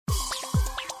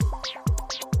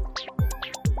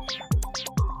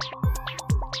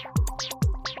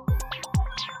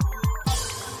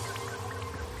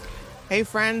Hey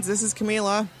friends, this is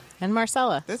Camila. And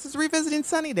Marcella. This is Revisiting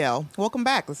Sunnydale. Welcome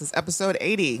back. This is episode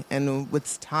 80, and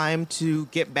it's time to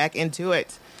get back into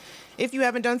it. If you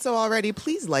haven't done so already,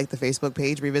 please like the Facebook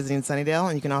page, Revisiting Sunnydale,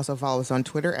 and you can also follow us on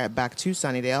Twitter at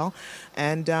Back2Sunnydale,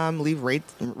 and leave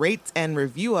rate and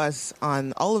review us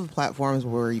on all of the platforms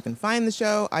where you can find the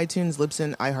show, iTunes,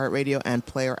 Libsyn, iHeartRadio, and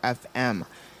Player FM.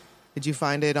 Did you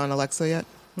find it on Alexa yet?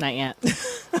 Not yet.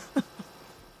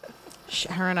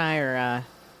 Her and I are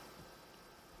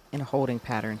in a holding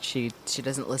pattern. She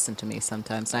doesn't listen to me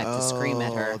sometimes. I have to scream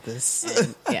at her. This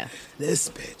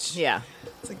bitch. Yeah.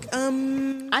 It's like,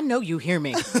 I know you hear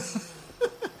me.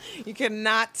 you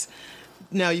cannot.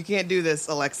 No, you can't do this,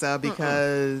 Alexa,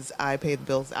 because I paid the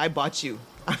bills. I bought you.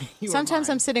 Sometimes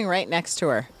I'm sitting right next to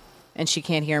her, and she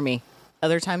can't hear me.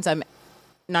 Other times I'm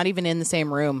not even in the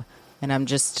same room, and I'm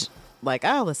just like,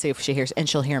 oh, let's see if she hears, and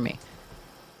she'll hear me.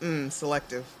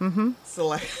 Selective. I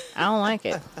don't like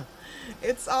it.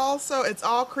 It's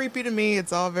all creepy to me.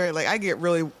 It's all very, like, I get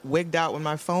really wigged out when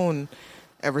my phone,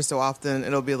 ever so often,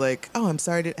 it'll be like, oh, I'm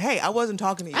sorry. Hey, I wasn't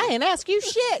talking to you. I didn't ask you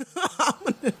shit.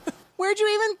 Where'd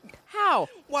you even, how?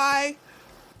 Why?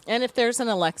 And if there's an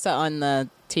Alexa on the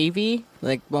TV,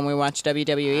 like when we watch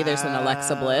WWE, there's an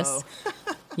Alexa Bliss.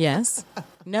 Yes.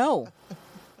 No.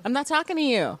 I'm not talking to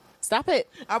you. Stop it.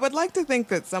 I would like to think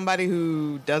that somebody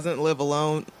who doesn't live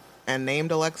alone and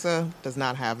named Alexa does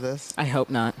not have this. I hope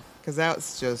not. Because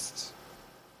that's just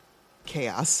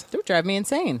chaos. It would drive me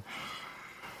insane.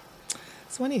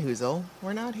 Swenny Hoozle,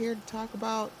 we're not here to talk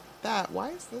about that. Why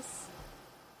is this?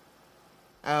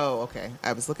 Oh, okay.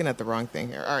 I was looking at the wrong thing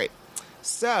here. All right.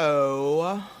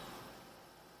 So,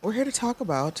 we're here to talk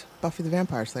about Buffy the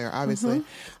Vampire Slayer, obviously.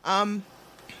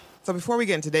 So before we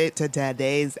get into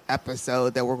today's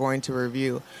episode that we're going to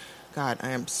review, God,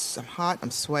 I'm hot,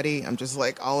 I'm sweaty, I'm just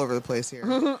like all over the place here.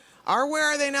 Where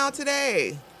are they now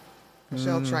today?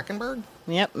 Michelle Trachtenberg?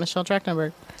 Yep, Michelle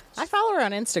Trachtenberg. I follow her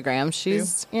on Instagram.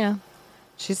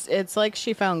 It's like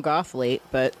she found goth late,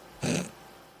 but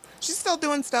she's still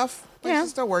doing stuff. Like, yeah.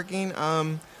 She's still working.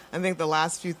 I think the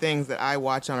last few things that I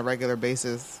watched on a regular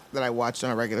basis that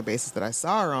I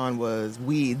saw her on was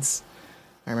Weeds.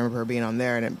 I remember her being on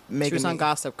there, and she was on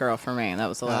Gossip Girl for me. That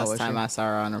was the last time I saw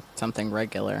her on something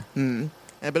regular.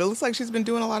 But it looks like she's been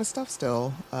doing a lot of stuff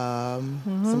still.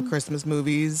 Some Christmas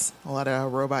movies, a lot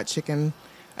of Robot Chicken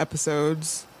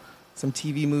episodes, some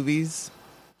TV movies.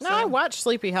 No, I watched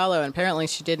Sleepy Hollow, and apparently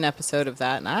she did an episode of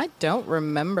that, and I don't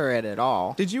remember it at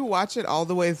all. Did you watch it all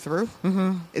the way through?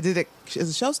 Is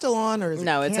the show still on, or is it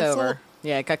No, canceled? it's over.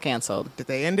 Yeah, it got canceled. Did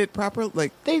they end it properly?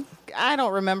 I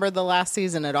don't remember the last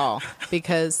season at all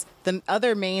because the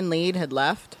other main lead had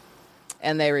left,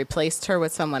 and they replaced her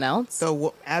with someone else.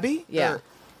 So Abby? Yeah.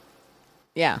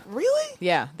 Yeah. Really?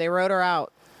 Yeah, they wrote her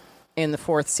out in the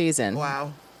 4th season.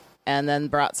 Wow. And then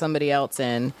brought somebody else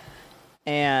in,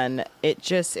 and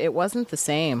it wasn't the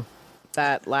same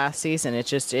that last season.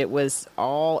 It was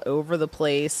all over the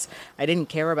place. I didn't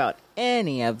care about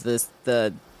any of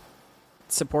the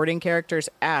supporting characters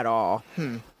at all.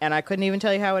 And I couldn't even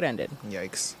tell you how it ended.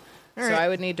 Yikes. So I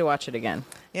would need to watch it again.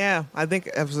 Yeah, I think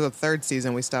it was the 3rd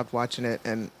season we stopped watching it,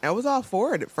 and I was all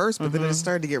for it at first, but then it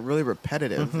started to get really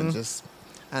repetitive and just,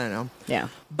 I don't know. Yeah.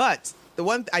 But the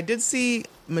one I did see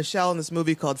Michelle in this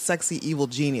movie called Sexy Evil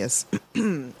Genius,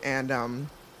 and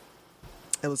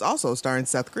it was also starring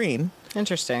Seth Green.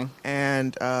 Interesting.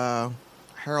 And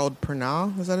Harold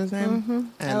Pernaut, is that his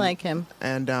name? I like him.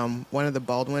 And one of the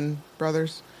Baldwin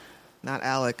brothers, not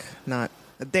Alec, not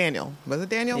Daniel. Was it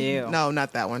Daniel? Ew. No,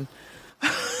 not that one.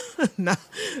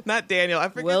 not Daniel. I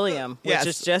forget. William, which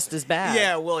is just as bad.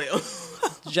 Yeah, William.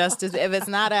 Just as if it's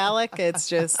not Alec, it's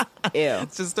just ew.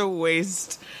 It's just a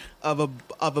waste of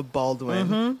a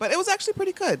Baldwin. But it was actually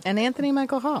pretty good. And Anthony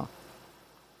Michael Hall.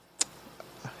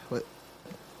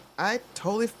 I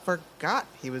totally forgot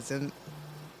he was in.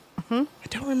 I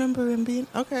don't remember him being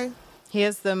okay. He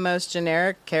has the most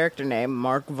generic character name,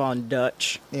 Mark Von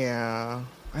Dutch. Yeah,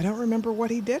 I don't remember what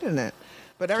he did in it.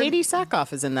 But Katie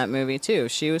Sackhoff is in that movie too.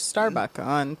 She was Starbuck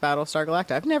on Battlestar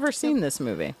Galactica. I've never seen this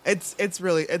movie. It's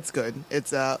good.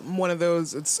 It's one of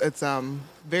those. It's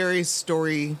very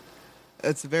story.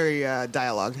 It's very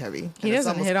dialogue heavy. He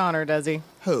doesn't hit on her, does he?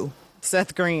 Who?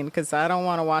 Seth Green, because I don't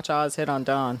want to watch Oz hit on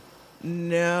Dawn.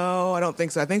 No, I don't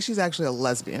think so. I think she's actually a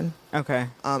lesbian. Okay.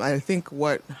 I think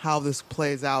how this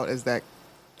plays out is that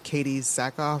Katie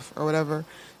Sackhoff or whatever,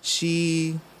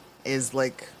 she is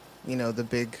like,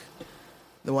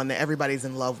 the one that everybody's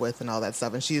in love with and all that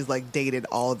stuff. And she's like dated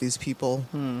all of these people,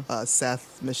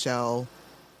 Seth, Michelle,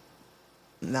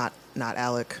 not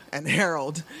Alec and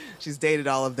Harold. She's dated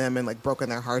all of them and like broken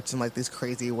their hearts in like these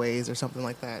crazy ways or something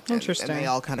like that. Interesting. And they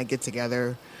all kind of get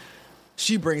together.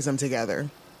 She brings them together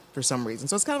for some reason.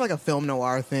 So it's kind of like a film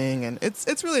noir thing, and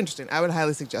it's really interesting. I would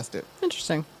highly suggest it.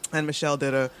 Interesting. And Michelle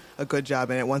did a good job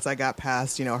in it. Once I got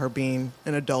past, her being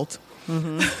an adult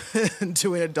and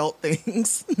doing adult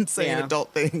things and saying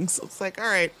adult things. It's like, all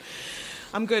right,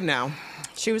 I'm good now.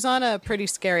 She was on a pretty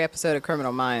scary episode of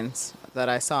Criminal Minds that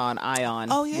I saw on Ion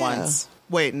once.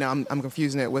 Wait, no, I'm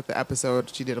confusing it with the episode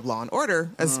she did of Law and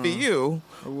Order SVU,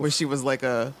 where she was like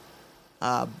a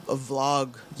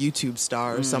vlog YouTube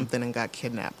star or something and got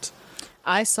kidnapped.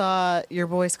 I saw your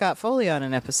boy Scott Foley on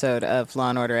an episode of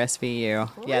Law and Order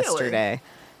SVU yesterday.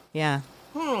 Yeah.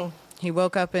 He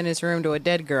woke up in his room to a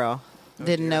dead girl.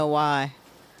 Didn't know why.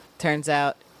 Turns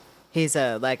out he's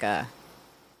like a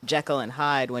Jekyll and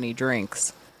Hyde when he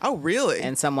drinks. Oh, really?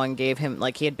 And someone gave him,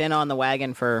 like, he had been on the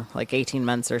wagon for like 18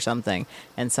 months or something,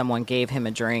 and someone gave him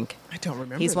a drink. I don't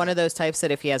remember. He's one of those types that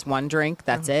if he has one drink,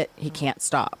 that's it. He can't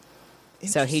stop.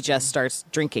 So he just starts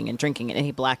drinking, and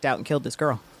he blacked out and killed this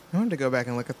girl. I wanted to go back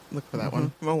and look for that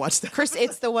one. I'm gonna watch that.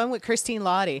 It's the one with Christine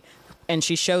Lottie, and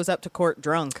she shows up to court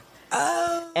drunk.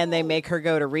 Oh. And they make her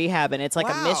go to rehab, and it's like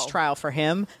a mistrial for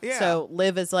him. Yeah. So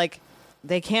Liv is like,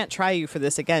 they can't try you for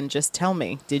this again. Just tell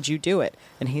me, did you do it?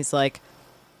 And he's like,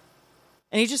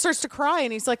 and he just starts to cry,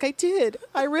 and he's like, I did.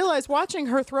 I realized watching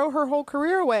her throw her whole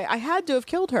career away, I had to have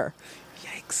killed her.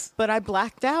 Yikes. But I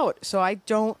blacked out, so I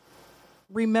don't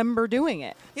remember doing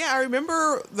it. Yeah, I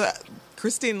remember the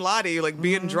Christine Lottie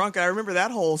being drunk. I remember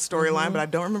that whole storyline, but I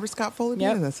don't remember Scott Foley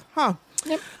being in this. Huh.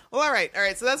 Yep. Well, all right.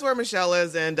 So that's where Michelle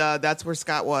is, and that's where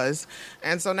Scott was.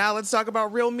 And so now let's talk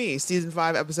about Real Me, season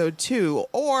 5, episode 2,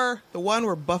 or the one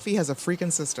where Buffy has a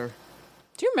freaking sister.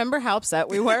 Do you remember how upset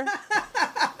we were?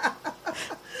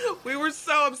 We were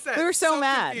so upset. We were so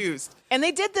mad. Confused. And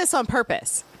they did this on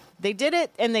purpose. They did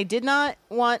it, and they did not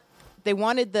want. They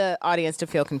wanted the audience to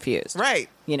feel confused. Right.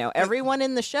 Everyone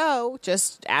in the show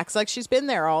just acts like she's been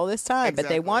there all this time. Exactly. But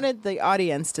they wanted the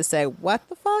audience to say, what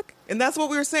the fuck? And that's what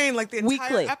we were saying, the entire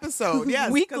Weekly. episode.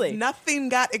 Yes, Weekly. Nothing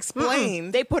got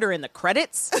explained. They put her in the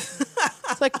credits.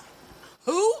 It's like,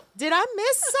 who? Did I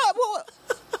miss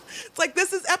something? It's like,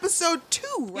 this is episode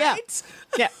 2, right?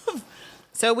 Yeah.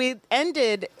 So we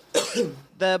ended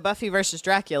the Buffy versus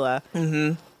Dracula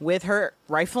with her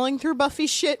rifling through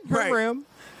Buffy's shit in her room.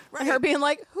 Right. And her being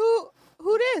like, who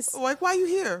this? Like, why are you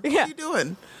here? What are you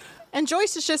doing? And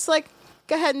Joyce is just like,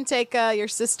 go ahead and take your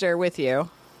sister with you.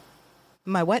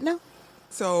 My what now?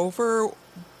 So for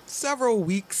several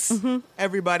weeks,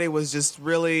 everybody was just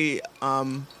really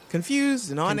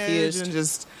confused and on edge and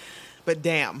just, but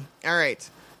damn. All right.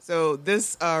 So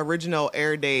this original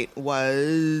air date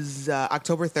was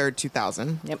October 3rd,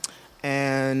 2000. Yep.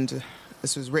 And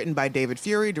this was written by David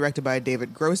Fury, directed by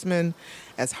David Grossman.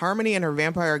 As Harmony and her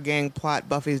vampire gang plot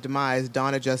Buffy's demise,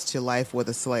 Dawn adjusts to life with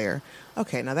a Slayer.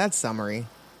 Okay, now that's summary.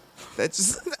 That's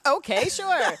just... Okay,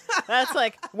 sure. That's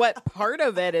like what part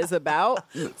of it is about.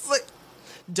 It's like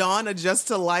Dawn adjusts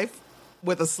to life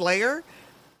with a Slayer?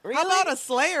 Really? How about a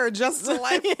Slayer adjusts to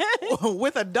life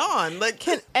with a Dawn?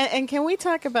 Can we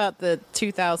talk about the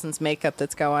 2000s makeup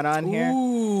that's going on here?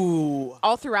 Ooh.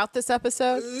 All throughout this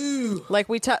episode? Ooh. Like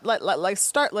let's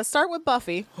start with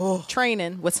Buffy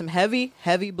training with some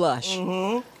heavy blush.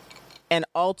 And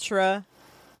ultra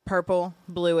purple,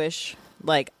 bluish,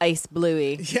 like ice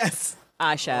bluey Yes.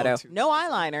 eyeshadow. No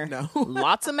eyeliner. No.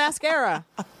 Lots of mascara.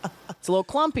 It's a little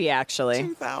clumpy, actually.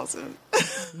 2000.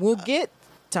 We'll get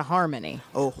to Harmony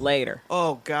later.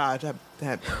 Oh, God.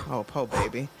 Oh,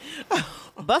 baby.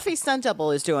 Buffy stunt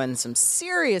double is doing some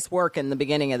serious work in the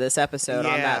beginning of this episode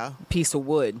on that piece of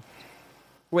wood.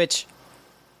 Which,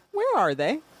 where are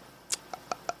they?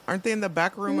 Aren't they in the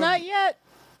back room? Not yet.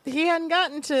 They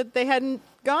hadn't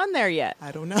gone there yet.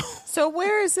 I don't know. So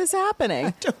where is this happening?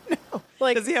 I don't know.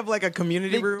 Like, does he have a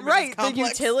community room? Right, the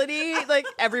utility,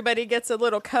 everybody gets a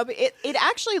little cubby. It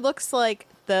actually looks like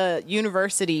the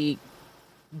university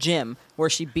gym where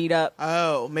she beat up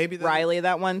maybe Riley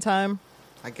that one time.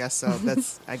 I guess so.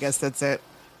 I guess that's it.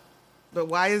 But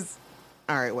why is...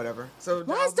 All right, whatever. So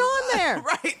why is Dawn there?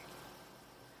 Right.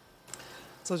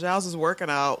 So Giles is working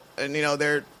out, and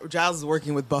Giles is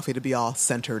working with Buffy to be all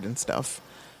centered and stuff.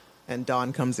 And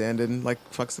Dawn comes in and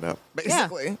fucks it up,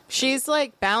 basically. Yeah. She's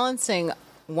balancing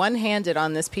one-handed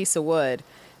on this piece of wood,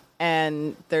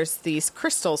 and there's these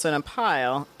crystals in a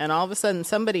pile, and all of a sudden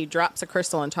somebody drops a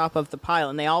crystal on top of the pile,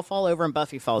 and they all fall over, and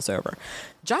Buffy falls over.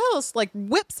 Giles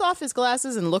whips off his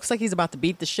glasses and looks like he's about to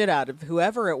beat the shit out of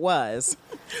whoever it was.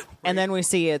 Right. And then we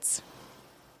see it's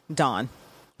Dawn.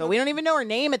 But we don't even know her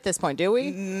name at this point, do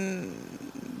we?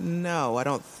 No, I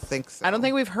don't think so. I don't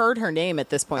think we've heard her name at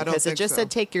this point I don't because it think just so.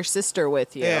 said take your sister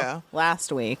with you Yeah.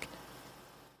 last week.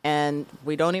 And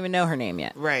we don't even know her name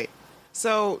yet. Right.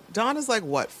 So Dawn is like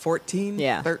what, 14?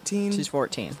 Yeah. 13? She's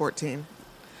 14. 14.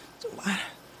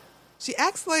 She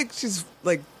acts like she's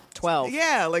like 12.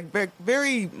 Yeah, like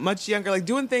very much younger, like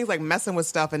doing things like messing with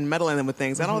stuff and meddling with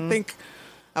things. I don't think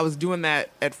I was doing that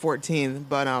at 14,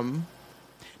 but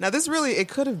now this really, it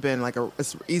could have been like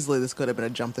easily this could have been a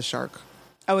jump the shark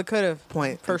Oh, it could have.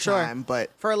 point For in sure. time,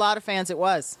 but For a lot of fans, it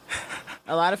was.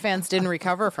 A lot of fans didn't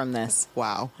recover from this.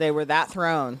 wow. They were that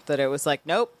thrown that it was like,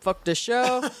 nope, fuck the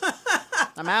show.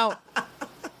 I'm out.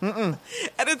 And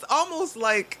it's almost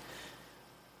like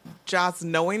Joss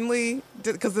knowingly,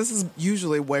 because this is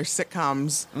usually where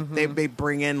sitcoms, they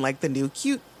bring in like the new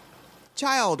cute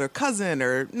child or cousin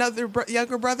or another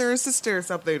younger brother or sister or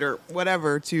something or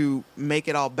whatever to make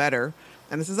it all better.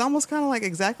 And this is almost kind of like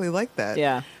exactly like that.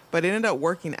 Yeah. But it ended up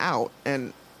working out.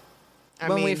 And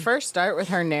When we first start with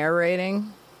her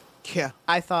narrating, yeah,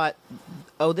 I thought,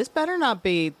 oh, this better not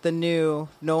be the new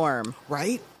norm.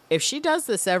 right? If she does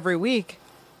this every week,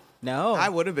 no. I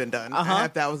would have been done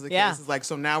if that was the Yeah. case. It's like,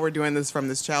 so now we're doing this from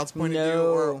this child's point of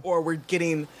No. view, or we're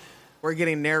getting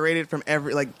narrated from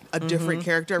every like a different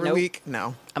character every Nope. week.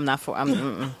 No, I'm not for.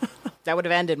 That would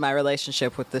have ended my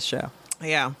relationship with this show.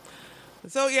 yeah.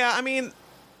 So yeah, I mean,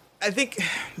 I think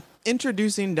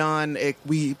introducing Dawn,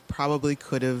 we probably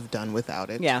could have done without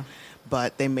it. Yeah.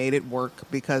 But they made it work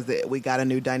because we got a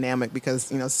new dynamic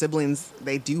because, siblings,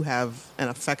 they do have an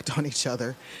effect on each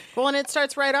other. Well, and it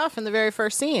starts right off in the very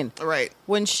first scene Right.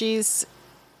 when she's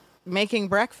making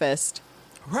breakfast.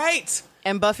 Right.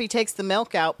 And Buffy takes the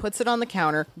milk out, puts it on the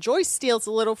counter. Joyce steals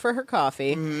a little for her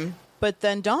coffee, but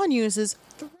then Dawn uses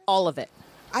all of it.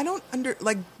 I don't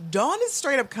Dawn is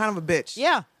straight up kind of a bitch.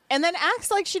 Yeah. And then acts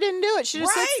like she didn't do it. She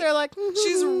just sits Right. there like,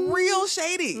 She's real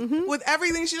shady with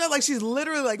everything she does. Like, she's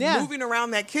literally like Yeah. moving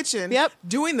around that kitchen, Yep.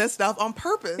 doing this stuff on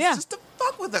purpose Yeah. just to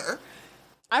fuck with her.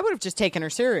 I would have just taken her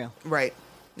cereal. Right.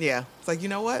 Yeah. It's like, you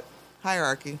know what?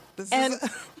 Hierarchy. This And is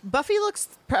Buffy looks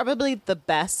probably the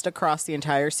best across the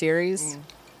entire series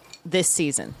this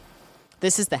season.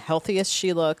 This is the healthiest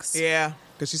she looks. yeah.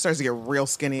 Because she starts to get real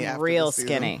skinny after Real this season.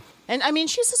 skinny. And I mean,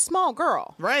 she's a small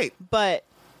girl. Right. But,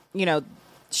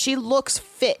 she looks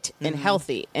fit and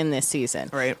healthy in this season.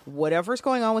 Right. Whatever's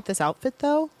going on with this outfit,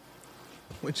 though,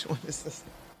 Which one is this?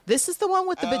 this is the one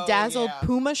with the Oh, bedazzled yeah.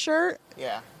 Puma shirt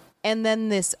Yeah. and then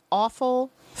this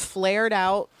awful flared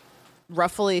out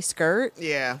ruffly skirt.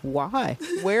 Yeah. Why?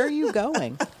 Where are you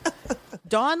going?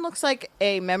 Dawn looks like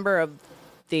a member of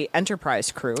the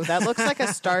Enterprise crew. That looks like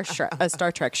a Star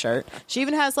Trek shirt. She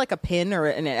even has like a pin or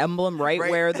an emblem right. Right.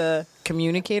 where the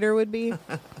communicator would be.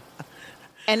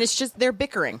 And it's just, they're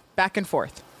bickering back and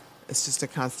forth. It's just a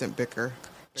constant bicker.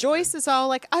 Joyce is all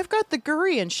like, I've got the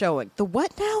Gurion showing. The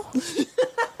what now?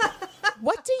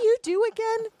 What do you do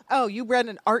again? Oh, you read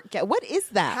an art what is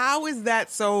that? How is that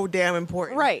so damn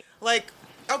important? Right. Like,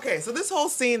 okay, so this whole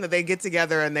scene that they get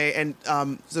together and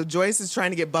so Joyce is trying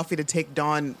to get Buffy to take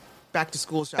Dawn back to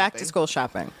school shopping. Back to school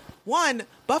shopping. One,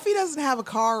 Buffy doesn't have a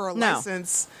car or a No.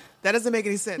 license. That doesn't make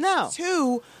any sense. No.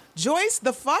 Two, Joyce,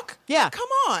 the fuck? Yeah. Come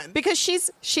on. Because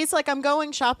she's like, I'm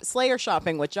going Slayer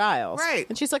shopping with Giles. Right.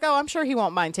 And she's like, oh, I'm sure he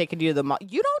won't mind taking you to the mall.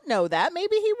 You don't know that.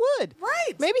 Maybe he would.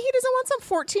 Right. Maybe he doesn't want some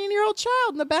 14-year-old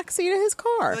child in the backseat of his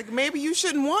car. Like, maybe you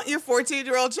shouldn't want your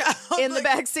 14-year-old child in the like,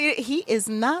 backseat. He is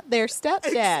not their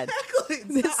stepdad.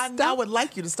 Exactly. I would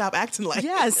like you to stop acting like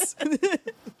Yes.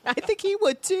 I think he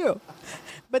would too.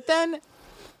 But then,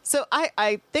 so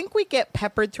I think we get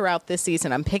peppered throughout this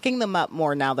season. I'm picking them up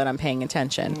more now that I'm paying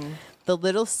attention. The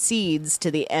little seeds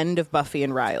to the end of Buffy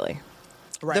and Riley.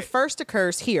 Right. The first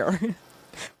occurs here,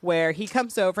 where he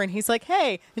comes over and he's like,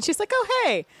 hey. And she's like, oh,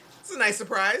 hey. It's a nice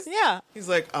surprise. Yeah. He's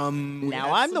like,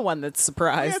 Now I'm the one that's We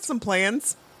surprised. had some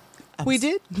plans. We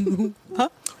did?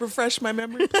 Refresh my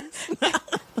memory, please.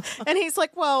 And he's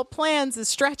like, well, plans is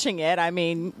stretching it. I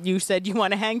mean, you said you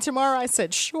want to hang tomorrow. I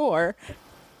said, sure.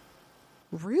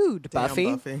 Rude, Buffy.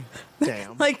 Damn, Buffy.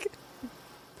 Damn. Like,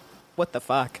 what the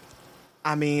fuck?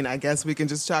 I mean, I guess we can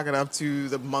just chalk it up to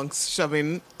the monks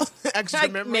shoving extra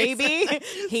Like, memories. maybe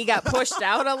he got pushed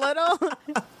out a little.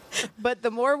 But the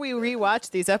more we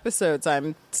rewatch these episodes,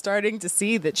 I'm starting to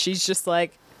see that she's just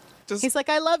like, Just he's like,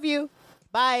 I love you.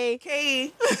 Bye.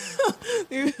 okay.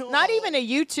 Not even a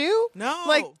you too? No.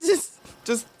 Like,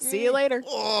 Just see you later.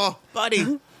 Oh,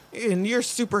 buddy. And you're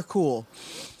super cool.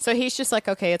 So he's just like,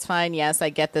 okay, it's fine. Yes, I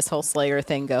get this whole Slayer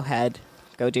thing. Go ahead.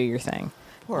 Go do your thing.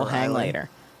 Poor We'll hang Riley. later.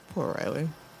 Poor Riley.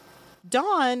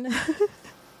 Dawn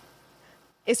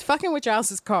is fucking with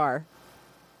Giles's car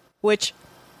which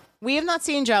we have not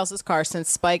seen Giles's car since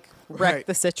Spike wrecked Right.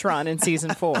 the Citroen in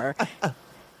season 4.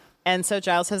 And so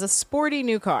Giles has a sporty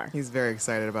new car. He's very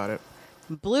excited about it.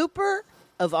 Blooper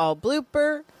of all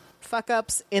blooper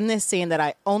fuck-ups in this scene that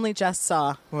I only just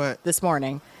saw What? this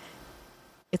morning.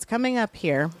 It's coming up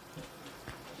here.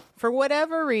 For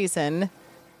whatever reason,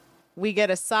 we get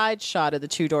a side shot of the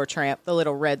two-door Tramp, the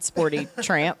little red sporty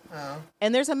Tramp.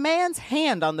 And there's a man's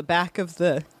hand on the back of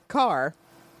the car.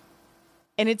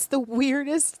 And it's the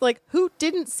weirdest, like, who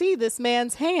didn't see this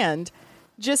man's hand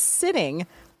just sitting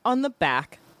on the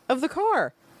back of the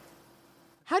car?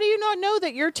 How do you not know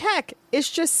that your tech is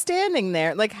just standing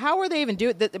there? Like, how are they even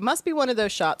doing it? It must be one of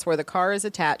those shots where the car is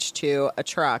attached to a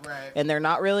truck Right. and they're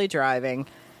not really driving.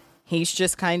 He's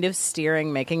just kind of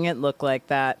steering, making it look like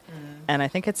that. And I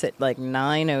think it's at like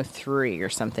 9:03 or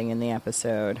something in the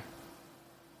episode.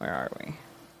 Where are we?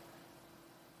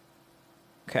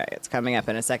 Okay, it's coming up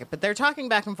in a second. But they're talking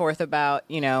back and forth about,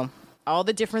 you know, all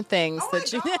the different things Oh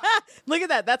that my you... God. Look at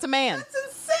that. That's a man.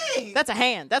 That's insane. That's a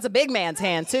hand. That's a big man's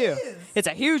hand, too. is. It's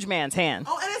a huge man's hand.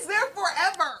 Oh, and it's there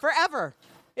forever. Forever.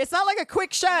 It's not like a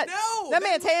quick shot. No, That that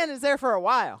man's hand is there for a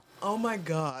while. Oh my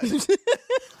God.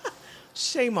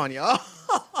 Shame on y'all.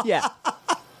 Yeah.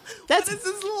 That's What is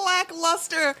this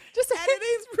lackluster just a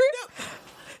editing?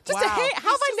 just a Wow. hand.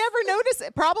 How have I never noticed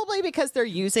it? Probably because they're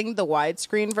using the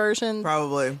widescreen version.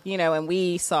 Probably. You know, and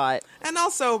we saw it. And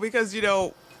also because, you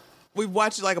know, we've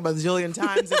watched it like a bazillion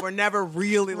times and we're never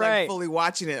really like Right. fully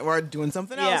watching it or doing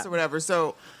something Yeah. else or whatever.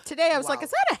 So Today I was Wow. like,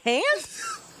 is that a hand?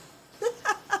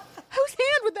 Whose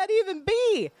hand would that even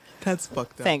be? that's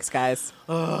fucked up. Thanks, guys.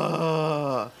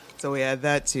 So we add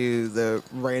that to the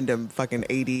random fucking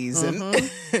 80s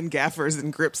and, and gaffers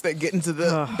and grips that get into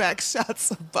the back shots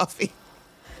of Buffy.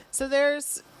 So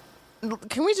there's...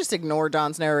 Can we just ignore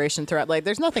Dawn's narration throughout? Like,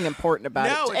 there's nothing important about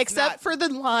No, it. it's Except not. for the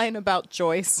line about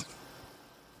Joyce.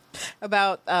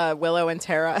 About Willow and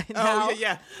Tara. And how Oh,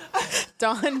 yeah.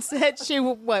 Dawn said she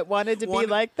wanted to be Wanted-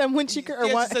 like them when she... Or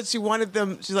Yeah, what? she said she wanted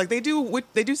them. She's like, they do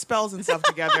spells and stuff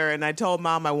together, and I told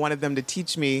Mom I wanted them to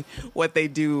teach me what they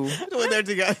do when they're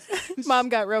together. Mom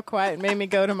got real quiet and made me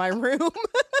go to my room.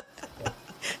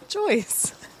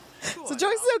 Joyce. So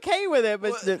Joyce is okay with it,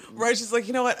 but Right? She's like,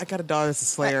 you know what? I got a daughter that's a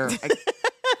Slayer.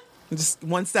 Just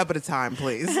one step at a time,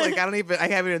 please. Like, I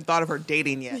haven't even thought of her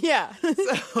dating yet. yeah.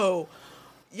 So,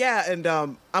 yeah, and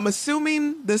I'm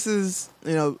assuming this is,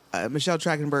 you know, Michelle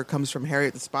Trachtenberg comes from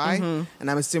Harriet the Spy, and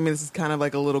I'm assuming this is kind of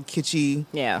like a little kitschy,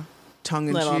 Yeah.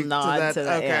 tongue-in-cheek Little nod to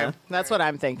that. Okay. Yeah. That's what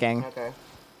I'm thinking. Okay.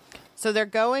 So they're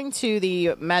going to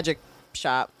the magic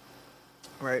shop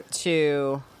Right.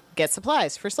 to get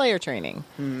supplies for Slayer training.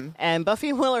 And Buffy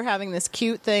and Will are having this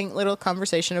cute little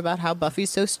conversation about how Buffy's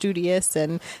so studious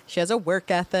and she has a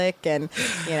work ethic. And,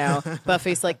 you know,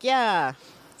 Buffy's like, yeah,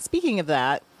 speaking of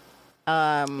that,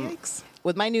 Yikes.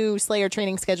 with my new Slayer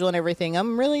training schedule and everything,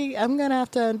 I'm going to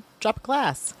have to drop a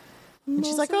class. And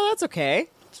she's like, oh, that's okay.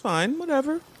 It's fine.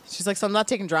 Whatever. She's like, so I'm not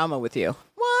taking drama with you.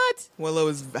 What? Willow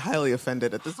is highly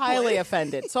offended at this Highly point.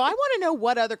 offended. So I want to know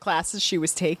what other classes she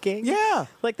was taking. Yeah.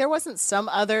 Like there wasn't some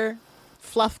other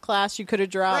fluff class you could have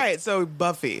dropped. Right. So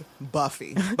Buffy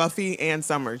and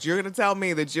Summers. You're gonna tell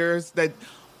me that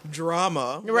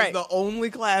drama was Right. the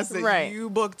only class that Right. you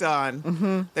booked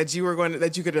on that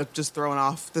you could have just thrown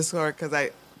off this course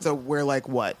so we're like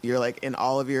what? You're like in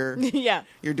all of your Yeah.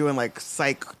 you're doing like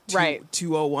Psych Right.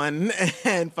 201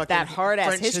 and fucking That hard ass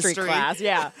French history class.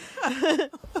 Yeah.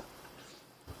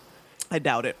 I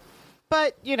doubt it.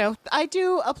 But, you know, I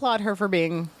do applaud her for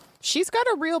she's got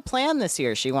a real plan this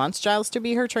year. She wants Giles to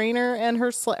be her trainer and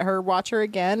her watcher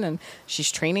again, and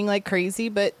she's training like crazy,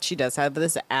 but she does have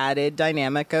this added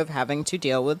dynamic of having to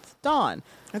deal with Dawn.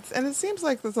 And it seems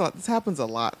like this happens a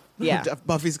lot. Yeah. If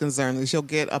Buffy's concerned, she'll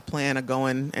get a plan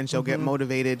going and she'll get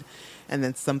motivated, and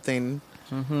then something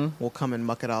will come and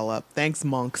muck it all up. Thanks,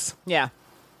 monks. Yeah.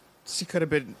 She could have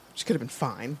been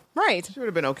fine. Right. She would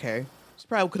have been okay. She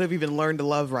probably could have even learned to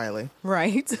love Riley.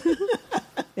 Right.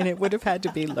 And it would have had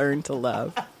to be learn to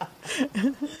love.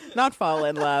 Not fall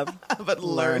in love, But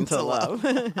learn to love.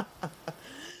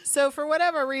 So for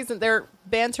whatever reason, they're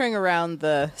bantering around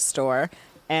the store,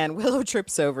 and Willow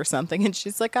trips over something, and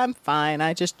she's like, I'm fine.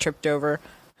 I just tripped over,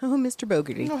 Mr.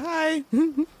 Bogarty. Oh, hi.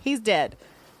 He's dead.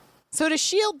 So to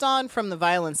shield Dawn from the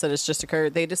violence that has just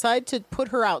occurred, they decide to put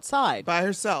her outside By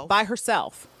herself. by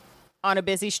herself on a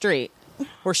busy street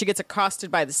where she gets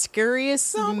accosted by the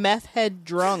scariest meth head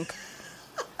drunk.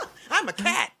 I'm a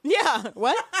cat. Yeah.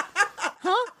 What?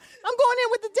 Huh? I'm going in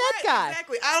with the dead guy.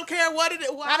 Exactly. I don't care what it is.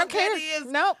 I don't care. He is.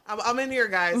 Nope. I'm in here,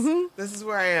 guys. This is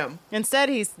where I am. Instead,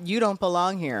 you don't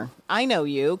belong here. I know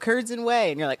you, Curzon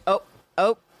Way. And you're like,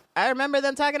 oh, I remember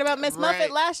them talking about Miss Right.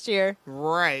 Muffet last year.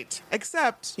 Right.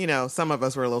 Except, some of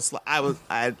us were a little I'm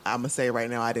going to say right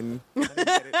now, I didn't get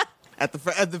it. At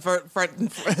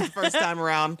the first time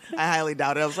around, I highly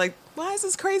doubt it. I was like, why is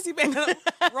this crazy man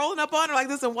rolling up on her like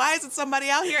this? And why is it somebody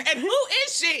out here? And who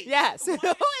is she? Yes. Who is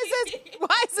this?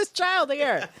 Why is this child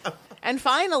here? And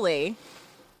finally,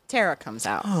 Tara comes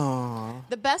out. Aww.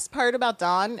 The best part about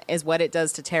Dawn is what it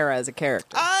does to Tara as a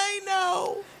character. I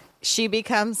know. She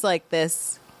becomes like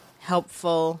this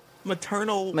helpful,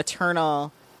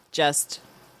 Maternal. just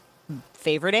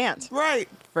favorite aunt Right.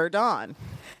 for Dawn.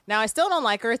 Now, I still don't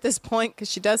like her at this point because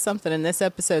she does something in this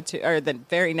episode, too, or the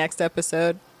very next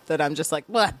episode, that I'm just like,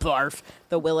 what, barf.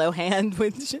 The willow hand.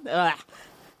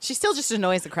 She still just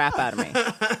annoys the crap out of me.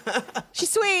 She's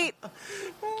sweet.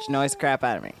 She annoys the crap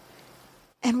out of me.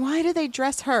 And why do they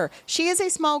dress her? She is a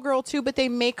small girl, too, but they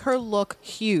make her look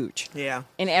huge. Yeah.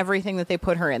 In everything that they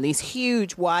put her in. These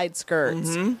huge, wide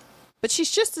skirts. Mm-hmm. But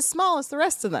she's just as small as the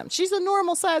rest of them. She's a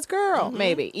normal-sized girl,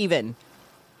 maybe, even.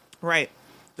 Right.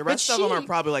 The rest But of them are she-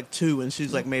 probably like 2, and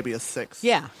she's like maybe a 6.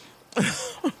 Yeah.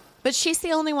 But she's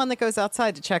the only one that goes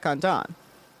outside to check on Dawn.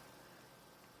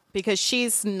 Because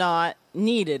she's not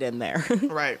needed in there.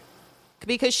 Right.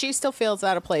 Because she still feels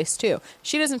out of place, too.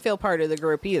 She doesn't feel part of the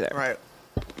group either. Right.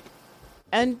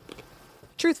 And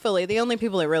truthfully, the only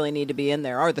people that really need to be in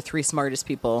there are the 3 smartest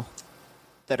people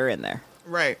that are in there.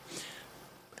 Right.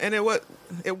 And it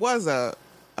was a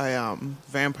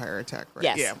vampire attack, right?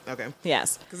 Yes. Yeah. Okay.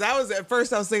 Yes. Because at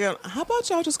first I was thinking, how about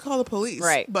y'all just call the police?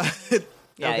 Right. But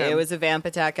Yeah, okay. it was a vamp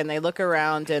attack, and they look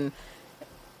around, and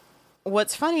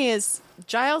what's funny is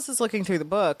Giles is looking through the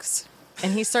books,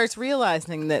 and he starts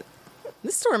realizing that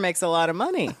this store makes a lot of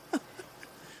money.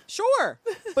 Sure,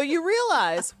 but you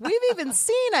realize we've even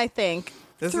seen, I think,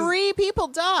 This is- 3 people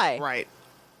die. Right.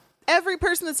 Every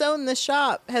person that's owned this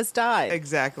shop has died.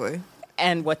 Exactly.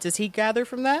 And what does he gather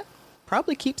from that?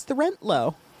 Probably keeps the rent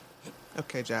low.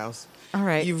 Okay, Giles. All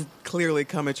right. You've clearly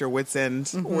come at your wits' end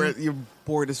where you're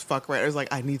bored as fuck, right? It's like,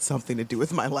 I need something to do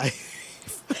with my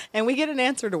life. And we get an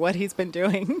answer to what he's been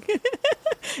doing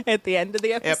at the end of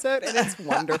the episode, and it's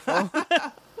wonderful.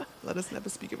 Let us never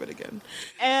speak of it again.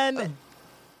 And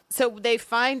so they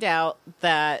find out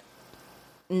that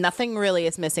nothing really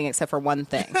is missing except for one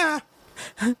thing.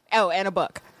 Oh, and a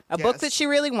book. A book Yes. that she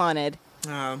really wanted,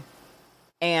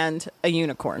 and a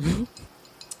unicorn.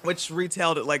 Which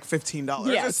retailed at like $15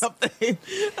 or Yes. something.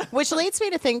 Which leads me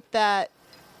to think that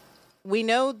we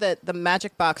know that the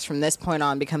magic box from this point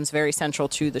on becomes very central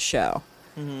to the show.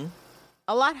 Mm-hmm.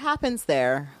 A lot happens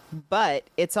there, but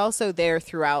it's also there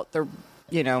throughout the,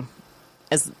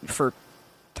 as for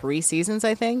 3 seasons,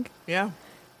 I think. Yeah.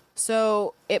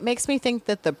 So it makes me think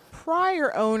that the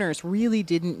prior owners really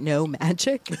didn't know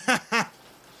magic.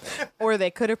 Or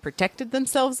they could have protected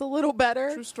themselves a little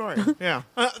better. True story. Yeah.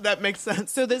 That makes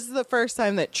sense. So this is the first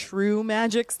time that true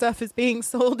magic stuff is being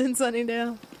sold in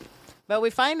Sunnydale. But we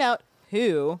find out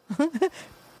who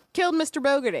killed Mr.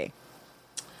 Bogarty.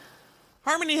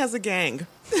 Harmony has a gang.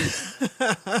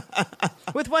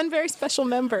 With one very special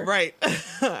member. Right.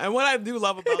 And what I do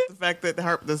love about the fact that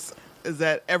this is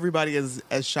that everybody is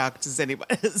as shocked as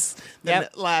anybody is.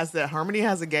 Yep. That Harmony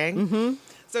has a gang. Mm-hmm.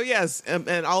 So yes,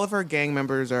 and all of her gang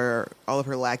members all of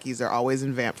her lackeys are always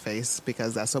in vamp face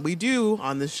because that's what we do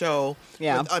on the show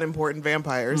with unimportant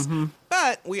vampires. Mm-hmm.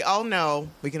 But we all know,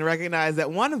 we can recognize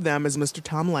that one of them is Mr.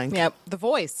 Tom Lank. Yep, the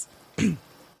voice. And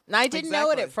I didn't know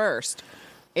it Exactly. at first.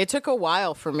 It took a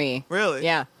while for me. Really?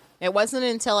 Yeah. It wasn't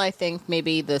until I think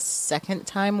maybe the second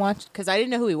time watch, because I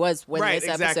didn't know who he was when Right, this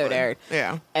episode exactly. aired.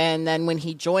 Yeah. And then when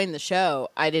he joined the show,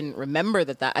 I didn't remember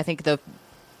that. I think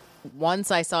once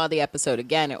I saw the episode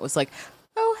again, it was like,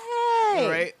 oh, hey.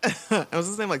 Right? Was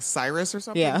his name like Cyrus or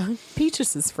something? Yeah.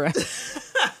 Peaches' friend.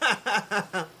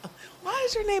 Why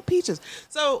is your name Peaches?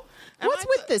 So What's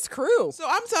with this crew? So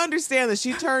I'm to understand that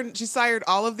she sired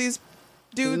all of these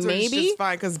dudes, or it's Maybe. just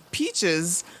fine because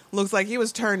Peaches looks like he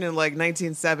was turned in like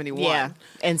 1971. Yeah.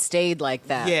 And stayed like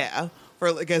that. Yeah,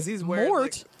 for because he's wearing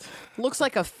Mort looks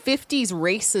like a 50s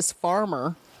racist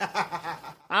farmer. I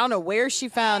don't know where she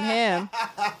found him.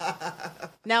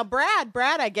 Now, Brad,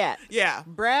 I get. Yeah,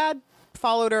 Brad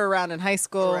followed her around in high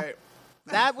school. right.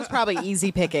 That was probably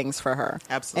easy pickings for her.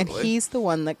 Absolutely. And he's the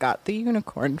one that got the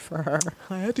unicorn for her.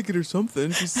 I had to get her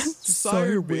something. She's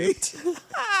sired me.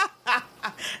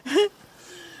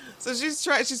 So she's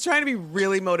trying to be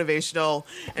really motivational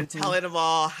and telling them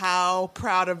all how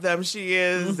proud of them she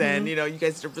is, and you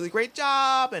guys did a really great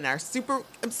job, and I'm super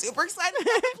excited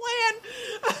about the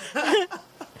plan.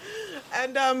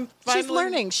 And She's finally,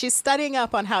 learning. She's studying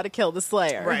up on how to kill the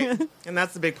Slayer. right? And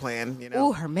that's the big plan,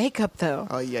 Ooh, her makeup though.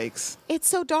 Oh yikes! It's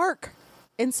so dark.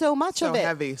 in so much So of it.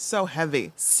 heavy. So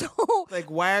heavy. So Like,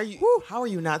 why are you? Whew. How are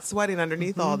you not sweating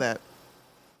underneath all that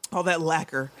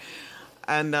lacquer?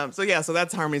 And so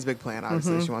that's Harmony's big plan.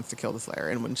 Obviously, she wants to kill the Slayer.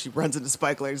 And when she runs into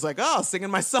Spike Lady, she's like, "Oh, singing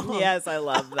my song." yes, I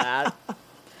love that.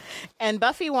 And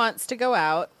Buffy wants to go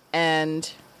out,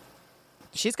 and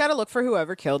she's got to look for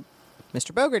whoever killed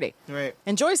Mr. Bogarty. Right.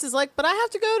 And Joyce is like, but I have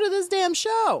to go to this damn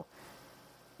show.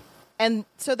 And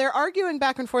so they're arguing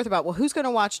back and forth about, well, who's going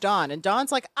to watch Dawn? And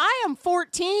Dawn's like, I am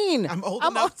 14. I'm old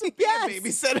enough to be a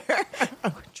babysitter.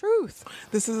 Truth.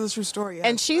 This is a true story. Yes.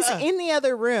 And she's in the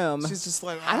other room. She's just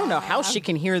like, I don't know how she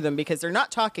can hear them because they're not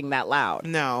talking that loud.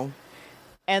 No.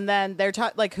 And then they're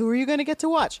like, who are you going to get to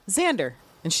watch? Xander.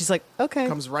 And she's like, okay.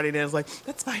 Comes running in. Is like,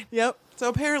 that's fine. Yep. So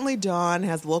apparently Dawn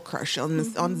has a little crush on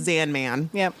this on Zan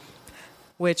Man. Yep.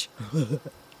 Which,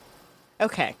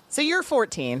 okay. So you're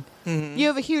 14. You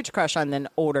have a huge crush on an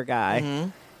older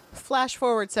guy. Flash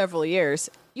forward several years.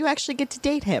 You actually get to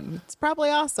date him. It's probably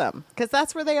awesome because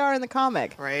that's where they are in the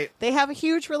comic. Right. They have a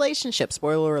huge relationship.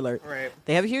 Spoiler alert. Right.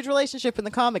 They have a huge relationship in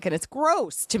the comic, and it's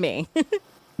gross to me.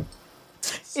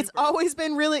 It's always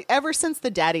been really, ever since the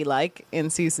daddy like in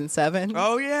season 7.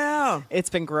 Oh yeah. It's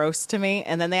been gross to me.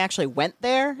 And then they actually went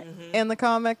there in the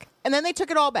comic. And then they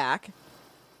took it all back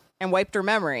and wiped her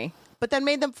memory, but then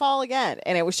made them fall again.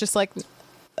 And it was just like,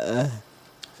 So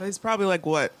he's probably like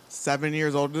what, 7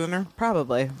 years older than her?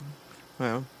 probably.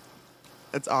 Well,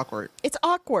 it's awkward. It's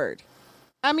awkward.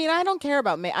 I mean, I don't care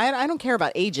about I don't care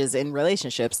about ages in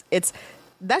relationships.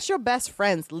 That's your best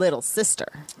friend's little sister.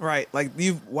 Right. Like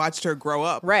you've watched her grow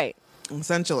up. Right.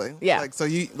 Essentially. Yeah. Like so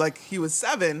you like he was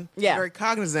 7. Yeah. Very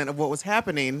cognizant of what was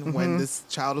happening when this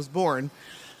child was born.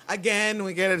 Again,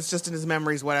 we get it, it's just in his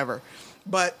memories, whatever.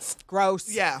 But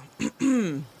Gross. yeah.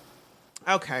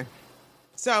 Okay.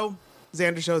 So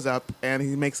Xander shows up and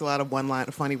he makes a lot of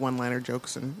funny one-liner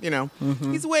jokes, and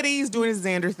he's witty, he's doing his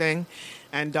Xander thing,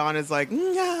 and Dawn is like,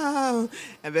 no,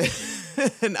 and then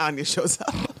and Anya shows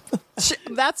up.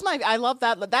 I love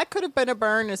that. That could have been a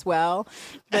burn as well.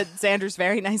 But Xander's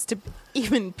very nice to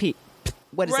even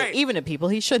what is Right. it? Even to people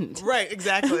he shouldn't. Right,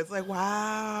 exactly. It's like,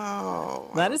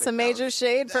 wow. That is a major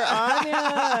shade for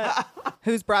Anya,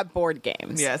 who's brought board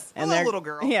games. Yes, and a they're little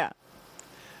girl. Yeah,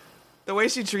 The way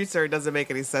she treats her doesn't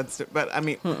make any sense. But I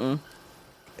mean,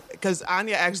 because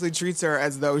Anya actually treats her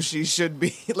as though she should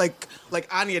be like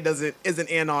Anya isn't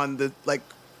in on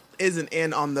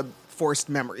the forced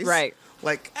memories. Right.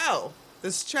 Like, oh,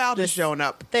 this child is showing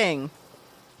up. thing.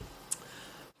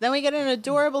 Then we get an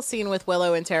adorable scene with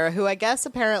Willow and Tara, who I guess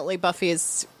apparently Buffy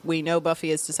has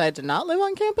decided to not live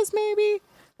on campus, maybe?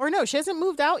 Or no, she hasn't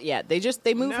moved out yet. They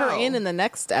move her No. in the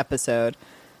next episode,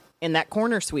 in that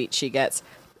corner suite she gets.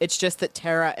 It's just that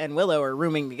Tara and Willow are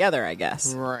rooming together, I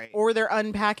guess. Right. Or they're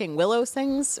unpacking Willow's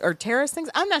things or Tara's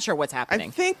things. I'm not sure what's I happening.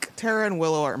 think Tara and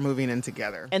Willow are moving in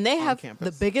together. And they on have campus.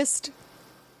 the biggest,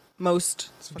 most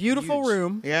It's fucking beautiful huge.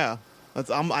 room. Yeah.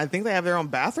 I think they have their own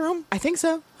bathroom. I think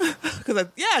so. Because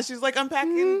she's like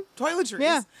unpacking toiletries.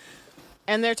 Yeah.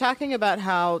 And they're talking about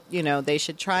how, they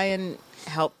should try and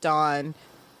help Dawn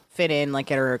fit in, like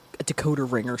get her a decoder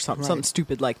ring or something, Right. something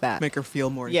stupid like that. Make her feel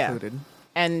more Yeah. included.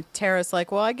 And Tara's like,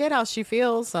 well, I get how she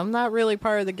feels. I'm not really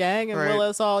part of the gang. And Right.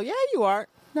 Willow's all, yeah, you are.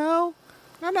 No,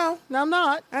 No, I'm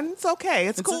not. and it's okay.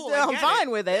 It's cool. I I'm get fine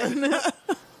it. with it.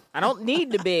 I don't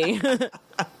need to be.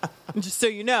 Just so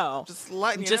you know. Just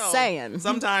letting you Just know. saying.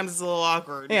 Sometimes it's a little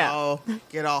awkward. Yeah. Y'all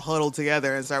get all huddled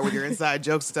together and start with your inside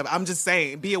jokes and stuff. I'm just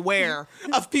saying, be aware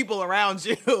of people around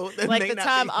you. That Like may the not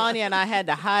time be- Anya and I had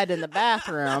to hide in the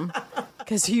bathroom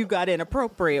because you got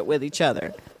inappropriate with each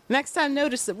other. Next time,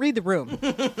 notice that. Read the room.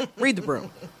 Read the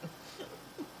room.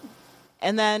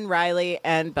 And then Riley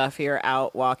and Buffy are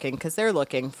out walking because they're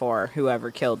looking for whoever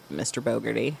killed Mr.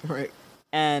 Bogarty. Right.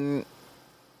 And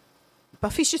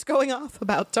Buffy's just going off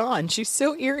about Dawn. She's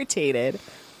so irritated.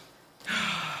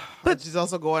 But she's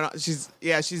also going on. She's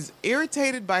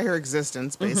irritated by her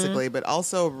existence, basically, but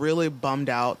also really bummed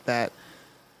out that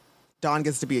Dawn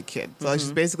gets to be a kid. So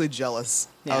she's basically jealous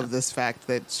Yeah. of this fact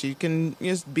that she can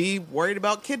just be worried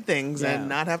about kid things Yeah. and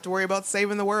not have to worry about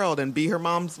saving the world and be her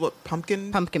mom's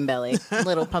pumpkin. Pumpkin belly.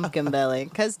 Little pumpkin belly.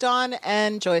 Because Dawn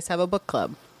and Joyce have a book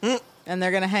club. And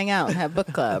they're going to hang out and have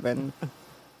book club. And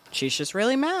she's just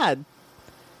really mad.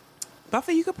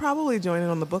 Buffy, you could probably join in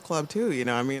on the book club too.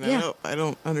 I mean, Yeah. I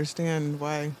don't understand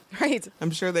why. Right.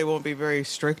 I'm sure they won't be very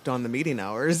strict on the meeting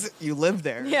hours. You live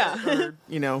there. Yeah. Or,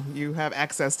 you have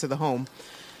access to the home.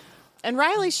 And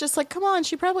Riley's just like, come on,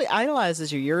 she probably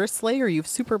idolizes you. You're a Slayer. You have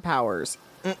superpowers.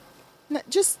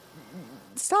 Just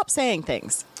stop saying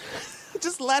things.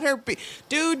 Just let her be.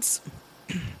 Dudes.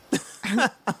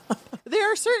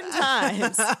 There are certain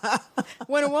times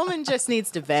when a woman just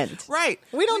needs to vent. Right.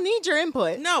 We don't need your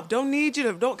input. No, don't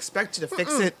expect you to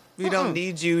fix it. We don't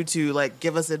need you to like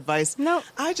give us advice. No.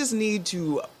 I just need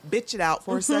to bitch it out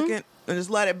for a second and just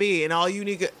let it be. And all you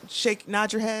need to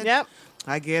nod your head. Yep.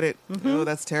 I get it. Oh,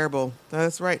 that's terrible.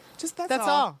 That's right. Just that's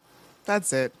all.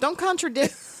 That's it. Don't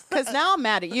contradict, because now I'm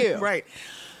mad at you. Right.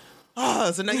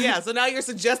 Oh, so now you're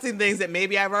suggesting things that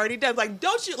maybe I've already done. Like,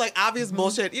 don't you like obvious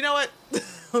bullshit? You know what?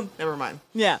 Never mind.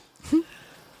 Yeah.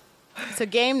 So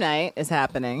game night is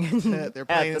happening They're at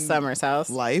playing the Summers house.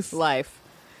 Life.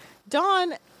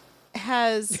 Dawn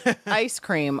has ice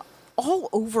cream all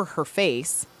over her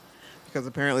face. Because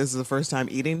apparently this is the first time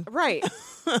eating. Right.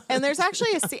 And there's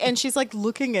actually and she's like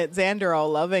looking at Xander all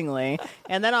lovingly.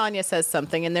 And then Anya says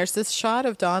something, and there's this shot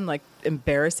of Dawn like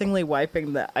embarrassingly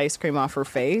wiping the ice cream off her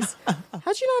face.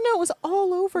 How'd you not know it was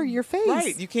all over your face?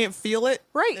 Right. You can't feel it.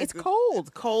 Right. It's cold. It's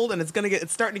cold, and it's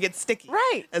starting to get sticky.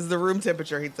 Right. As the room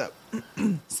temperature heats up.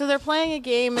 So they're playing a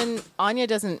game, and Anya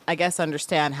doesn't, I guess,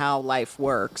 understand how life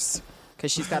works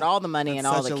because she's got all the money and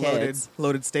all Such the a kids.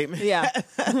 loaded statement. Yeah.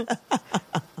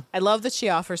 I love that she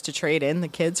offers to trade in the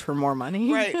kids for more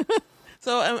money. Right.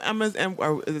 So is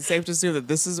it safe to assume that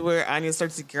this is where Anya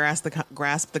starts to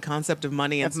grasp the concept of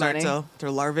money and Of start money.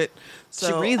 to larve it? So,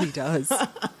 She really does.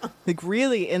 Like,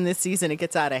 really, in this season, it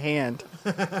gets out of hand.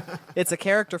 It's a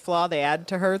character flaw they add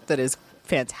to her that is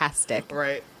fantastic.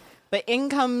 Right. But in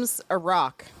comes a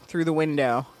rock through the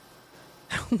window.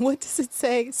 What does it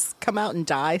say? Come out and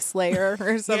die, Slayer,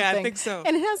 or something? Yeah, I think so.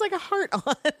 And it has like a heart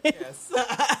on it. Yes.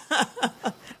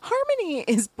 Harmony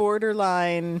is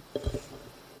borderline.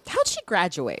 How'd she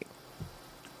graduate?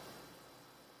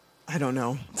 I don't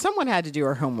know. Someone had to do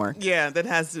her homework. Yeah, that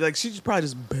has to, like, she probably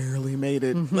just barely made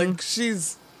it. Like,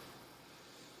 she's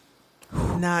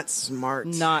not smart.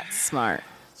 Not smart.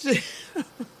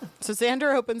 So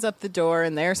Xander opens up the door,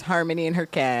 and there's Harmony and her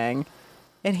gang.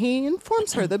 And he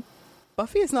informs her that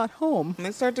Buffy is not home. And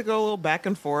they start to go a little back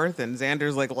and forth, and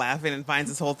Xander's like laughing and finds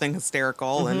this whole thing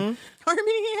hysterical. And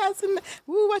Harmony has him.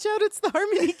 Ooh, watch out, it's the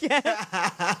Harmony gang.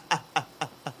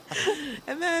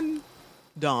 and then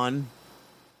Dawn.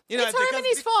 You know, It's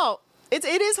Harmony's fault. It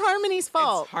is Harmony's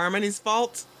fault. It's Harmony's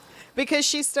fault. Because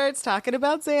she starts talking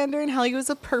about Xander and how he was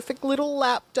a perfect little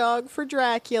lapdog for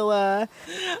Dracula.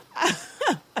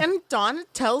 And Dawn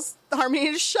tells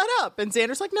Harmony to shut up. And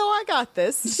Xander's like, no, I got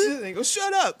this. They go,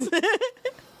 shut up.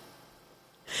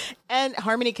 And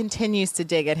Harmony continues to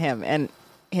dig at him and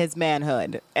his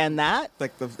manhood. And that...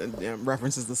 Like the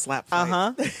references the slap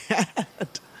fight.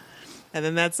 And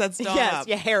then that sets Dawn yes, up.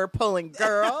 you hair-pulling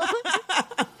girl.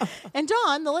 And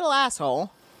Dawn, the little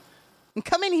asshole,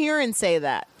 come in here and say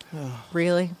that.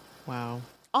 Really? Wow.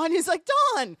 Anya's like,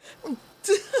 Dawn!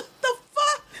 The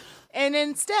fuck? And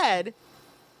instead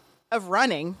of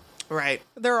running, Right.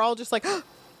 they're all just like,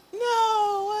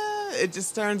 No. It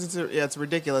just turns into, it's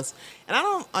ridiculous. And I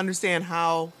don't understand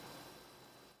how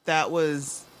that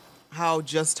was, how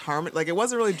just Harmony, like, it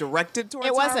wasn't really directed towards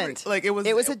it Harmony. wasn't. Like, it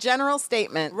was a general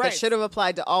statement Right. that should have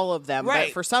applied to all of them, Right.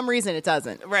 but for some reason it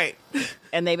doesn't. Right.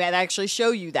 And they might actually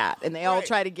show you that, and they all Right.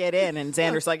 try to get in, and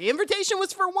Xander's like, the invitation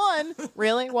was for one.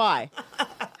 Really? Why?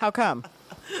 How come?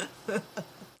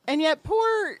 And yet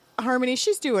poor Harmony,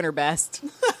 she's doing her best.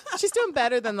 She's doing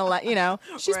better than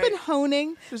she's Right. been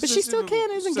honing, but she still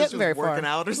isn't getting very far. Working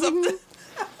out or something.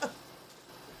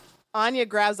 Anya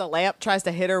grabs a lamp, tries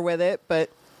to hit her with it, but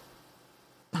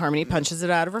Harmony punches it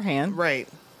out of her hand. Right.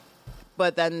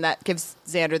 But then that gives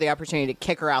Xander the opportunity to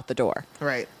kick her out the door.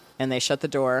 Right. And they shut the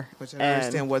door. Which I don't and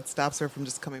understand what stops her from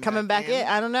just coming back in.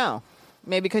 I don't know.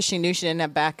 Maybe because she knew she didn't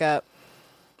have backup.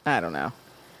 I don't know.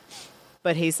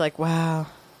 But he's like, wow,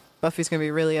 Buffy's going to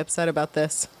be really upset about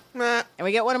this. Nah. And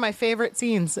we get one of my favorite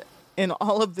scenes in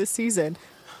all of this season.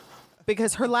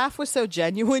 Because her laugh was so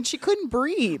genuine, she couldn't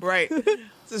breathe. Right.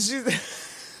 So she's...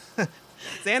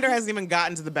 Xander hasn't even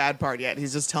gotten to the bad part yet.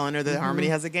 He's just telling her that Harmony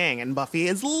has a gang, and Buffy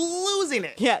is losing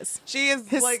it. Yes. She is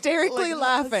Hysterically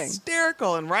laughing.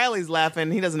 Hysterical, and Riley's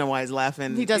laughing. He doesn't know why he's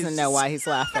laughing. He doesn't know why he's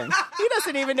laughing. He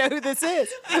doesn't even know who this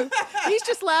is. He's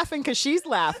just laughing because she's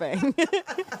laughing.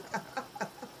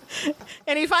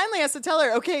 And he finally has to tell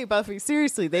her, okay, Buffy,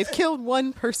 seriously, they've killed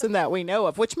one person that we know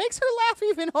of, which makes her laugh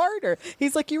even harder.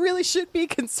 He's like, you really should be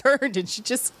concerned. And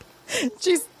she's,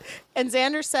 and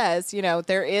Xander says,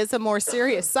 there is a more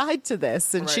serious side to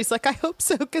this. And Right. she's like, I hope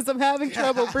so, because I'm having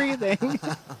trouble breathing.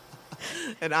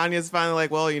 And Anya's finally like,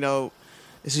 well,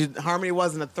 Harmony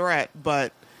wasn't a threat,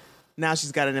 but now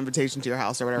she's got an invitation to your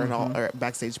house or whatever, or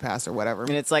backstage pass or whatever.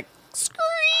 And it's like, screech!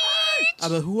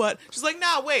 I'm like, what? She's like,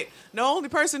 no, wait. The only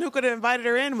person who could have invited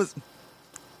her in was...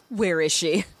 Where is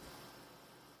she?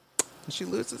 And she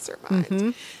loses her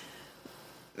mind.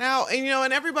 Now, and,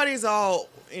 and everybody's all,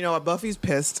 Buffy's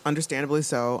pissed, understandably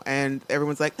so. And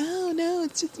everyone's like, oh, no,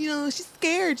 it's just, she's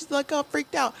scared. She's like all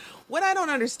freaked out. What I don't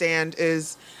understand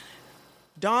is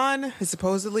Dawn has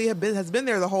supposedly has been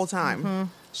there the whole time.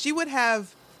 She would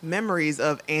have memories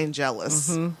of Angelus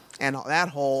and that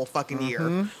whole fucking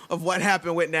year of what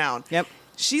happened went down. Yep.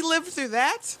 She lived through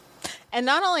that. And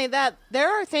not only that, there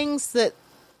are things that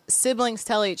siblings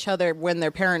tell each other when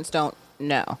their parents don't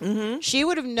know. She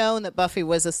would have known that Buffy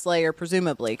was a Slayer,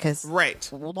 presumably, because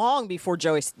long before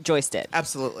Joyce did.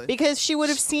 Absolutely. Because she would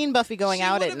have seen Buffy going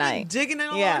out at night. Digging in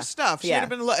all her stuff. She would have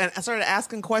been and started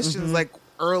asking questions like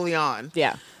early on.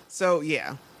 Yeah. So,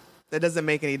 that doesn't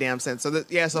make any damn sense.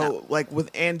 So, like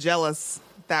with Angelus,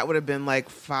 that would have been like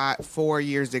 4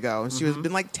 years ago. And she would have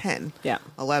been like 10. Yeah.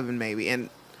 11 maybe. And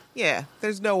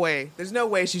there's no way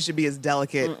she should be as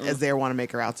delicate as they want to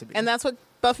make her out to be. And that's what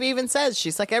Buffy even says.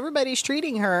 She's like, everybody's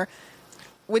treating her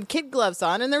with kid gloves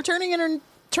on, and they're turning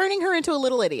her into a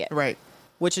little idiot. Right.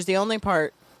 Which is the only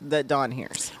part that Dawn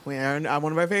hears. One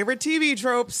of my favorite TV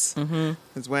tropes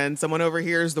is when someone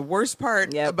overhears the worst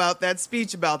part about that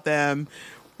speech about them,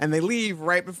 and they leave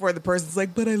right before the person's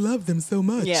like, but I love them so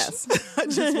much. Yes. I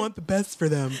just want the best for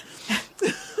them.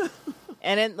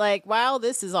 And while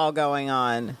this is all going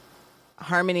on,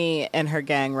 Harmony and her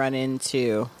gang run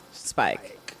into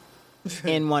Spike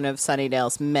in one of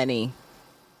Sunnydale's many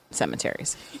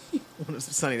cemeteries. One of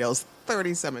Sunnydale's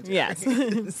 30 cemeteries.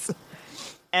 Yes.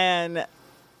 And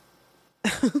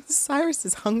Cyrus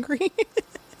is hungry.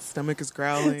 Stomach is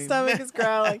growling.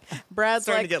 Brad's starting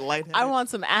like, to get lightheaded. I want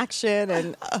some action,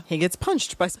 and he gets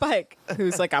punched by Spike,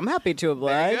 who's like, I'm happy to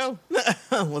oblige. There you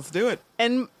go. Let's do it.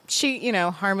 And she,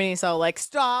 Harmony's all like,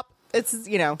 stop. It's,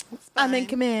 I'm in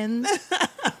command.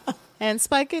 And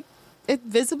Spike, it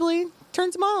visibly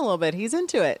turns him on a little bit. He's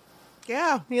into it.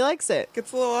 Yeah. He likes it.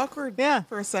 Gets a little awkward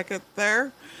for a second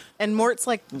there. And Mort's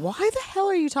like, why the hell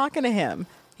are you talking to him?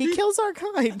 He kills our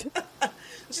kind.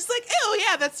 She's like, ew,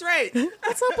 yeah, that's right.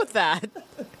 What's up with that?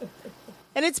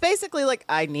 And it's basically like,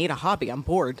 I need a hobby. I'm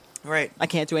bored. Right. I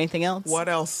can't do anything else. What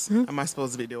else am I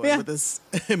supposed to be doing with this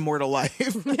immortal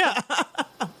life? Yeah.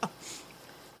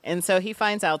 And so he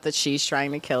finds out that she's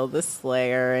trying to kill the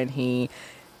Slayer, and he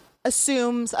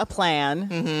assumes a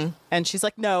plan. And she's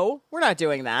like, no, we're not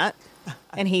doing that.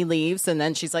 And he leaves, and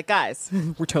then she's like, guys,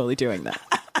 we're totally doing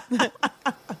that.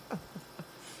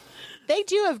 They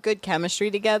do have good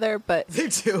chemistry together, but They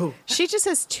do. she just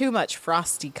has too much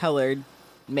frosty colored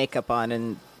makeup on,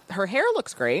 and her hair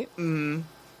looks great.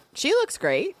 She looks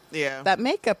great. Yeah. That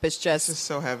makeup is It's just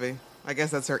so heavy. I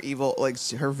guess that's her evil,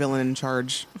 her villain in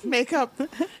charge makeup.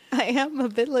 I am a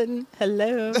villain.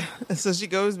 Hello. So she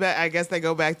goes back. I guess they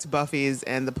go back to Buffy's,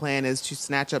 and the plan is to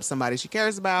snatch up somebody she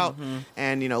cares about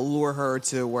and, lure her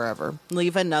to wherever.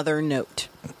 Leave another note.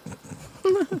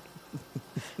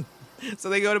 So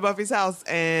they go to Buffy's house,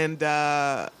 and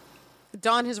Dawn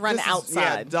has run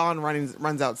outside. Dawn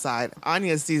runs outside.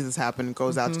 Anya sees this happen,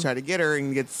 goes out to try to get her,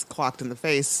 and gets clocked in the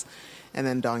face, and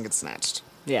then Dawn gets snatched.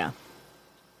 Yeah.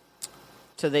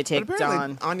 So they take But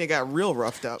apparently Dawn. Anya got real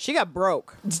roughed up. She got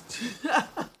broke.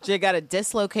 She got a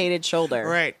dislocated shoulder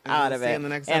Right. out We'll of see it, in the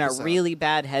next and episode. a really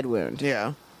bad head wound.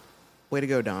 Yeah. Way to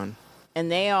go, Dawn. And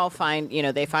they all find,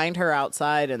 they find her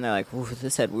outside, and they're like, ooh,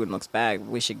 this head wound looks bad.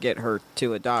 We should get her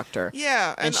to a doctor.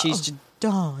 Yeah. And she's just,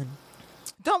 Dawn.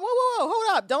 Whoa,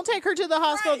 hold up. Don't take her to the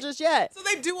hospital just yet. So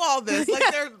they do all this. Like,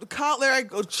 they're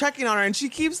like, checking on her, and she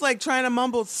keeps, like, trying to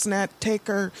mumble, snap, take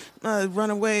her, run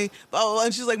away. Oh,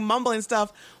 and she's, like, mumbling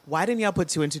stuff. Why didn't y'all put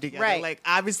two and two together? Right. Like,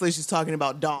 obviously she's talking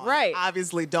about Dawn. Right.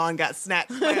 Obviously Dawn got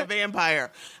snatched by a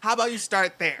vampire. How about you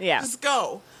start there? Yeah. Just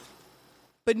go.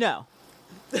 But no.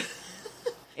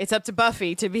 It's up to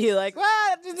Buffy to be like,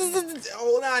 what?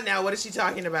 Hold on now. What is she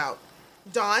talking about?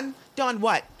 Dawn? Dawn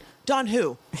what? Dawn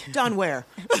who? Dawn where?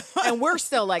 And we're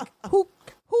still like, who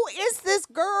is this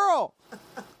girl?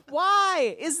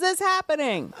 Why is this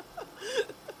happening?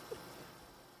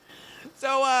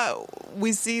 So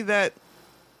we see that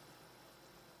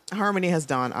Harmony has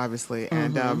Dawn, obviously,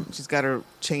 and she's got her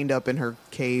chained up in her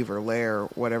cave or lair, or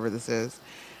whatever this is.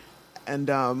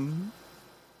 And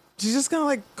she's just kind of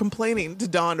like complaining to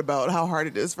Dawn about how hard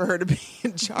it is for her to be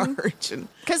in charge. And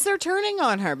Because they're turning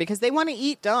on her because they want to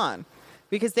eat Dawn.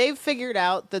 Because they've figured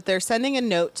out that they're sending a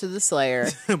note to the Slayer,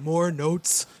 more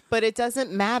notes. but it doesn't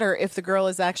matter if the girl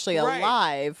is actually Right.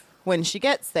 alive when she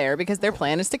gets there because their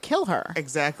plan is to kill her.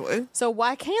 Exactly. So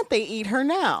why can't they eat her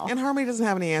now? And Harmony doesn't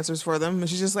have any answers for them. And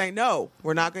she's just like, no,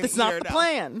 we're not going to It's eat not her the now.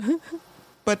 plan.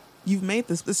 But you've made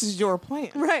this. This is your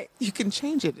plan. Right. You can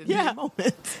change it in Yeah. any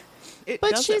moment. It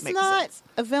But doesn't she's make not sense.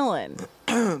 a villain.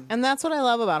 And that's what I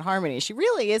love about Harmony. She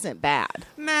really isn't bad.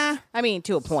 Nah. I mean,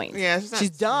 to a point. Yeah, she's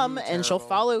not dumb too and she'll terrible.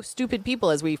 follow stupid people,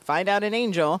 as we find out in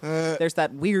Angel. There's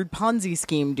that weird Ponzi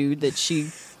scheme dude that she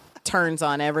turns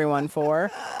on everyone for.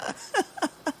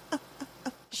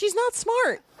 She's not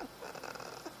smart.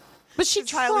 But she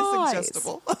She's highly tries.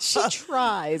 suggestible. She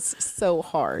tries so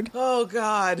hard. Oh,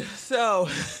 God. So,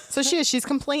 So she is. She's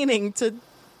complaining to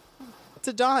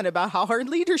Dawn about how hard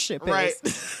leadership is. right.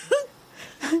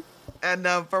 And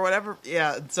for whatever,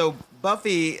 so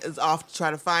Buffy is off to try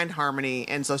to find Harmony,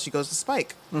 and so she goes to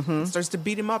Spike. And starts to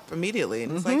beat him up immediately.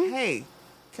 And it's like, hey,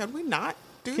 can we not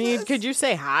do this? Could you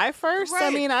say hi first? I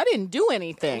Right. mean, I didn't do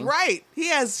anything. Right. He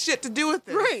has shit to do with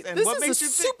this. Right. And This what is makes a you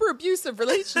think? super abusive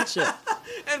relationship.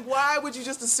 And why would you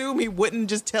just assume he wouldn't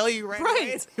just tell you right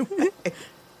away?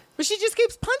 But she just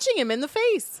keeps punching him in the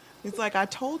face. He's like, I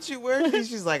told you where.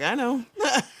 She's like, I know.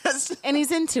 And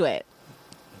he's into it.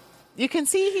 You can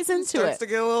see he's into Starts it. to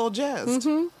get a little jazzed.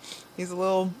 He's a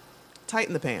little tight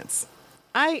in the pants.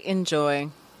 I enjoy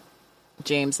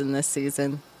James in this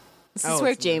season. This is Oh,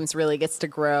 where it's- James really gets to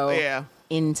grow Yeah.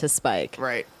 into Spike.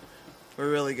 Right. We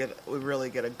really get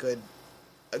a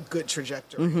good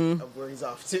trajectory of where he's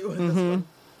off to in this one.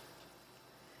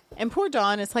 And poor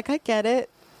Dawn is like, I get it.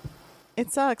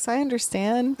 It sucks. I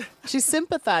understand. She's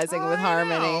sympathizing with I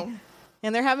Harmony. know.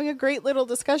 And they're having a great little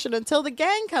discussion until the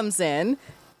gang comes in.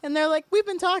 And they're like, we've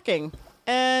been talking.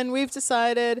 And we've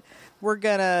decided we're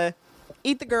going to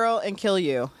eat the girl and kill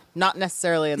you. Not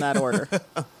necessarily in that order.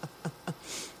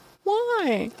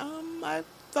 Why? I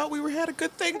thought we had a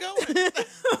good thing going.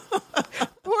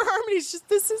 Poor Harmony's just,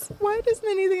 why doesn't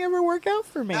anything ever work out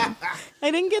for me? I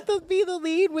didn't get to be the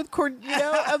lead with,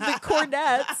 of the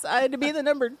Cornettes. I had to be the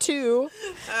number 2.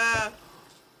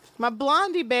 My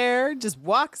blondie bear just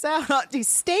walks out. He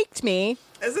staked me.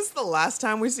 Is this the last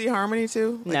time we see Harmony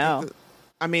too? No.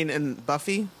 I mean, in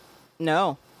Buffy?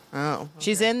 No. Oh.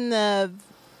 She's in Out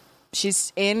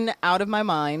of My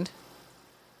Mind.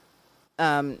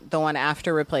 The one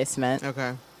after Replacement.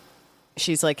 Okay.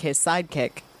 She's like his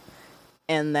sidekick.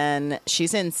 And then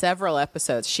she's in several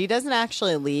episodes. She doesn't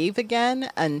actually leave again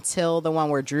until the one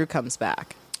where Drew comes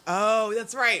back. Oh,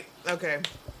 that's right. Okay.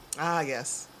 Ah,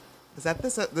 yes. Is that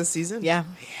this season? Yeah.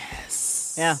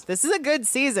 Yes. Yeah. This is a good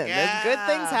season. There's good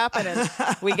things happening.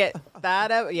 We get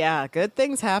that out. Yeah. Good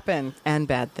things happen and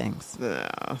bad things.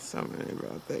 Yeah, so many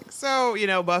bad things.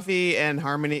 So, Buffy and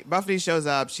Harmony. Buffy shows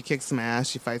up. She kicks some ass.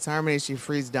 She fights Harmony. She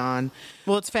frees Dawn.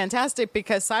 Well, it's fantastic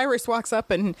because Cyrus walks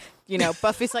up and,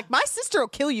 Buffy's like, my sister will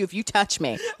kill you if you touch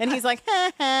me. And he's like,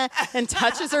 ha, ha, and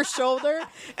touches her shoulder.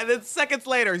 And then seconds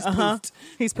later, he's poofed.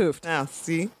 He's poofed. Now,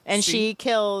 see? And See? she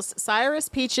kills Cyrus,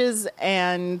 Peaches,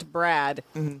 and Brad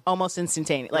almost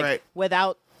instantaneously, Right.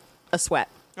 without a sweat.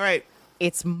 Right.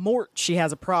 It's Mort she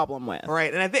has a problem with.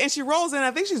 Right. And she rolls in.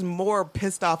 I think she's more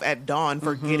pissed off at Dawn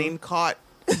for getting caught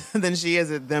than she is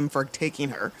at them for taking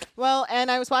her. Well, and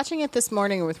I was watching it this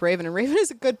morning with Raven, and Raven has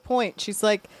a good point. She's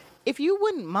like, if you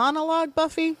wouldn't monologue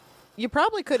Buffy, you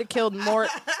probably could have killed Mort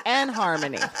and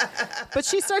Harmony. But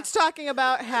she starts talking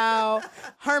about how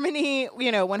Harmony,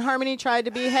 when Harmony tried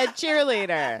to be head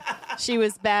cheerleader, she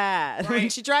was bad. When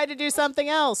she tried to do something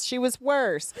else, she was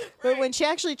worse. But when she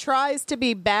actually tries to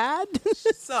be bad,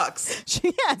 Sucks.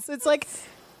 yes, it's like,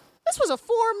 this was a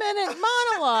 4-minute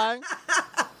monologue.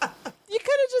 You could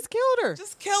have just killed her.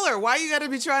 Just kill her. Why you gotta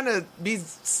be trying to be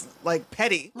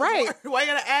petty? Right. Why you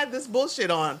gotta add this bullshit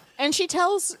on? And she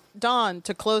tells Dawn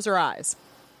to close her eyes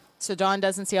so Dawn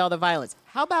doesn't see all the violence.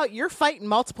 How about you're fighting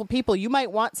multiple people? You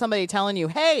might want somebody telling you,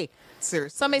 hey,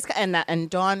 Seriously. somebody's... And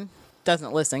Dawn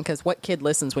doesn't listen, because what kid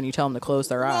listens when you tell them to close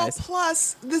their Well, eyes?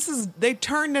 plus, they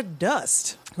turn to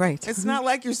dust. Right. It's not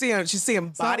like she's seeing It's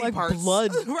not body like parts.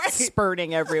 blood Right.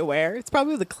 spurting everywhere. It's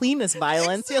probably the cleanest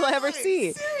violence you'll ever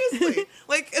Exactly. see. Seriously.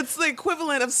 It's the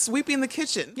equivalent of sweeping the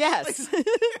kitchen. Yes.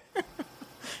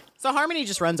 So Harmony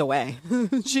just runs away.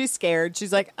 She's scared.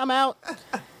 She's like, I'm out.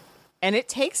 And it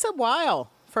takes a while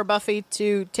for Buffy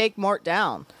to take Mort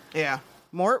down. Yeah.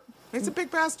 Mort, He's a big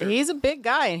bastard. he's a big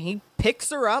guy, and he picks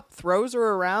her up, throws her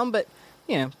around, but,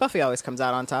 Buffy always comes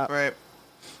out on top. Right.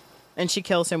 And she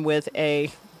kills him with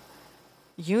a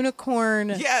unicorn,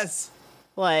 Yes.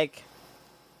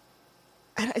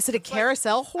 is it a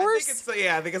carousel horse?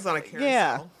 I think it's on a carousel.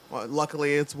 Yeah. Well,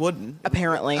 luckily it's wooden.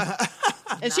 Apparently.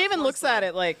 And she even looks at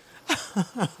it like,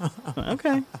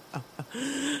 okay.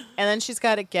 And then she's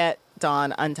got to get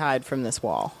Dawn untied from this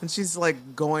wall. And she's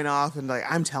going off and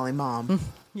I'm telling mom.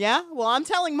 Yeah? Well, I'm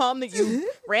telling Mom that you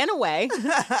ran away,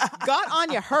 got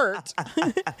Anya hurt,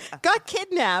 got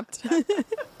kidnapped.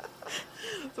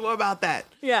 So what about that?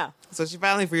 Yeah. So she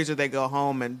finally frees her. They go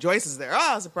home and Joyce is there.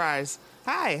 Oh, surprise.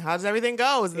 hi, how's everything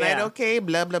go? Is the night Yeah. okay?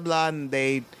 Blah, blah, blah. And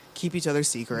they keep each other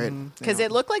secret. Because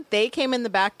it looked like they came in the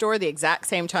back door the exact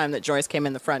same time that Joyce came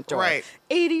in the front door. Right.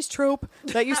 80s trope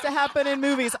that used to happen in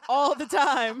movies all the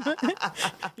time.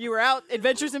 You were out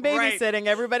adventures in Right. babysitting.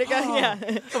 Everybody got,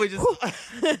 yeah. We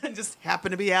just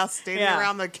happened to be out standing Yeah.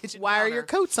 around the kitchen Why are counter. your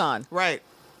coats on? Right.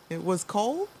 It was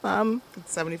cold.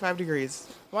 It's 75 degrees.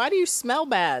 Why do you smell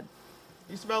bad?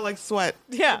 You smell like sweat.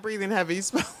 Yeah. You're breathing heavy. You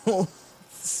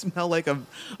smell like a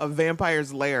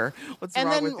vampire's lair. What's And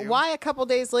wrong then with you? why a couple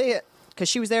days later? Because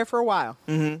she was there for a while.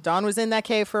 Mm-hmm. Dawn was in that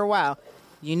cave for a while.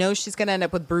 You know she's going to end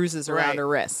up with bruises around Right. her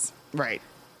wrists. Right.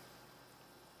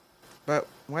 But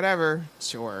whatever.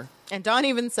 Sure. And Dawn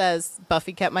even says,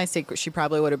 Buffy kept my secret. She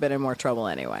probably would have been in more trouble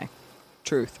anyway.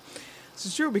 Truth. This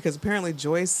is true because apparently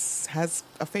Joyce has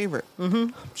a favorite. Mm-hmm.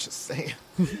 I'm just saying.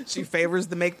 She favors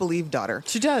the make-believe daughter.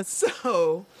 She does.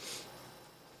 So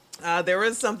there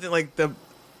is something like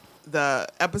the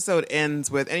episode ends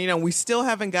with, and you know, we still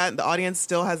haven't gotten, the audience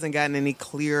still hasn't gotten any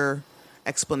clear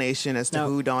explanation as to No.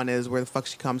 who Dawn is, where the fuck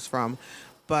she comes from.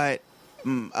 But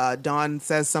Dawn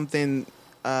says something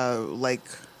like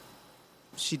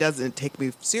she doesn't take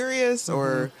me serious,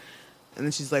 or, and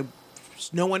then she's like,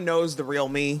 no one knows the real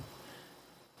me.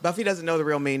 Buffy doesn't know the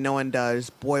real me. No one does.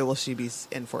 Boy, will she be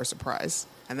in for a surprise.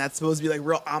 And that's supposed to be like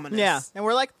real ominous. Yeah. And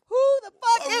we're like, who the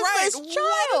fuck is Right. this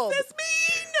child? What does this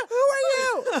mean? Who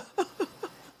are you?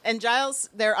 And Giles,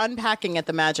 they're unpacking at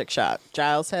the magic shop.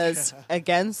 Giles has,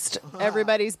 against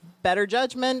everybody's better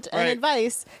judgment and Right.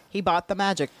 advice, he bought the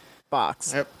magic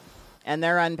box. Yep. And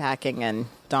they're unpacking, and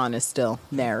Dawn is still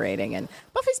narrating. And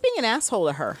Buffy's being an asshole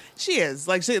to her. She is.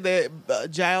 Like,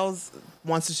 Giles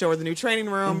wants to show her the new training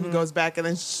room, goes back, and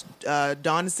then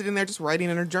Dawn is sitting there just writing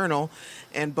in her journal.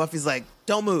 And Buffy's like,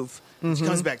 don't move. She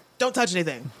comes back. Don't touch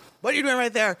anything. What are you doing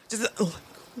right there? Just,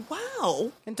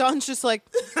 wow. And Dawn's just like,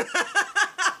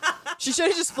 she should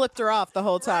have just flipped her off the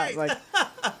whole time. Right.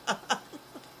 Like,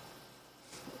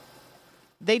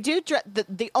 they do.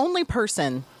 The only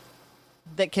person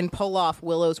that can pull off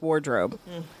Willow's wardrobe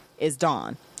is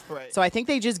Dawn. Right. So I think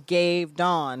they just gave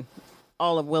Dawn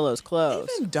all of Willow's clothes.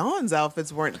 Even Dawn's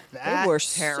outfits weren't that They were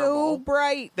terrible. so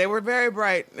bright. They were very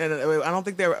bright, and I don't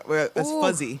think they were as Ooh.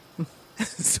 fuzzy.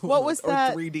 What was or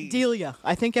that? 3D. Delia.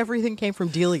 I think everything came from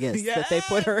Delia's that they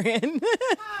put her in.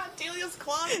 Delia's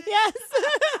closet. Yes.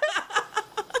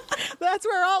 That's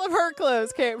where all of her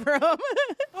clothes came from.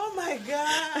 Oh my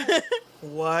god.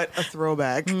 What a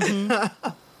throwback.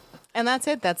 And that's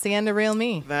it. That's the end of Real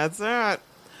Me. That's it.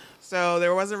 So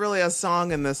there wasn't really a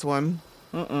song in this one.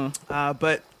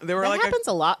 But there were That like happens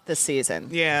a lot this season.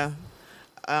 yeah.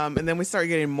 And then we started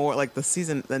getting more like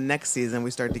the next season we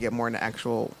started to get more into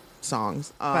actual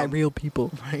songs. By real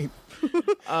people. Right.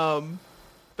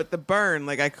 But the burn,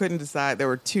 like I couldn't decide. There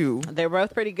were two. They're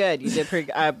both pretty good. You did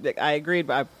pretty. I agreed,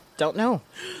 but I don't know.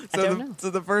 I don't know.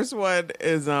 So the first one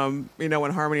is you know,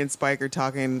 when Harmony and Spike are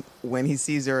talking when he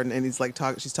sees her and he's like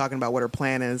she's talking about what her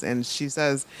plan is, and she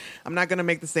says, I'm not gonna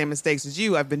make the same mistakes as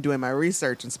you. I've been doing my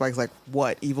research. And Spike's like,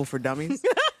 what, Evil for Dummies?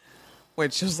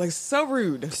 Which was like so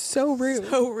rude. So rude.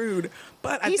 So rude.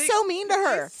 But He's so mean to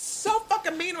her. He's so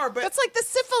fucking mean to her, but That's like the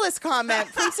syphilis comment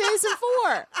from season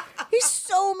 4. He's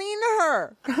so mean to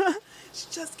her. she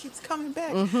just keeps coming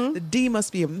back. The D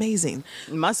must be amazing.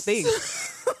 Must be.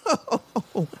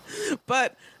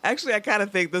 But actually, I kind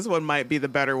of think this one might be the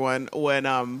better one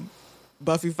when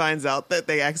Buffy finds out that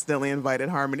they accidentally invited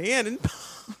Harmony in, and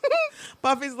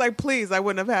Buffy's like, "Please, I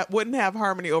wouldn't have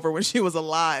Harmony over when she was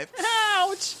alive."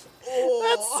 Ouch.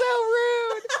 That's so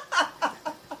rude.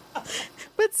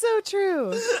 But so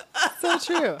true. So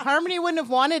true. Harmony wouldn't have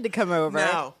wanted to come over.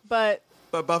 No. But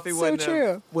But Buffy So wouldn't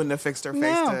true. have fixed her face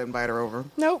No. to invite her over.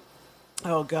 nope.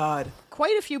 Oh God.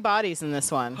 Quite a few bodies in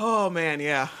this one. Oh man,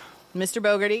 yeah. Mr.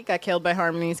 Bogarty got killed by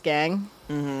Harmony's gang.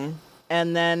 Mm-hmm.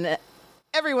 And then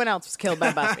everyone else was killed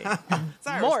by Buffy.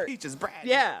 Cyrus, Mort. Peaches, Brad.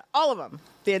 Yeah, all of them.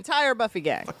 The entire Buffy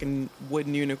gang. Fucking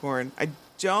wooden unicorn. I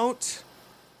don't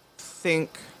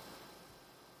think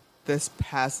this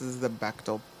passes the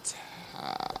Bechdel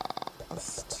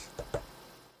test.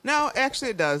 No,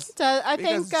 actually it does. I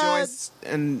Because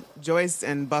think, Joyce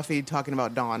and Buffy talking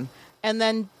about Dawn. and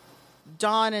then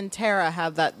Dawn and Tara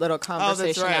have that little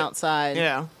conversation right. outside.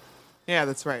 Yeah. Yeah,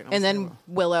 that's right. And then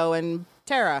Willow and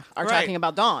Tara are Right. talking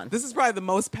about Dawn. This is probably the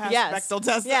most passed Yes. Bechdel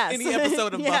test Yes. of any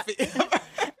episode of Yeah. Buffy.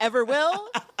 Ever will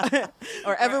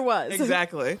or ever was.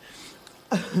 Exactly.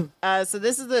 So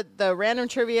this is the random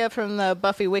trivia from the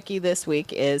Buffy wiki this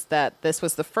week is that this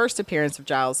was the first appearance of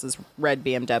Giles's red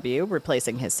BMW,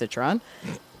 replacing his Citroen.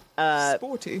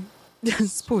 Sporty.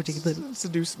 Sporty little.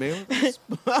 Seduce me.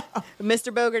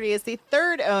 Mr. Bogarty is the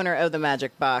third owner of the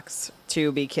Magic Box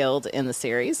to be killed in the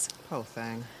series. Oh,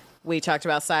 thing. We talked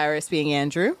about Cyrus being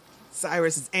Andrew.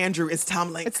 Cyrus is Andrew. It's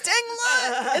Tom Link. It's Tom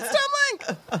Link.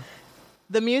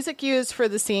 The music used for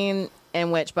the scene in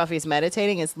which Buffy's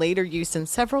meditating is later used in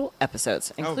several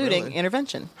episodes, including really?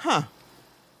 Intervention. Huh.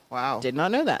 Wow. Did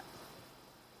not know that.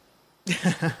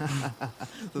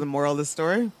 So the moral of the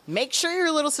story? Make sure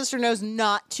your little sister knows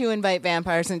not to invite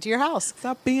vampires into your house.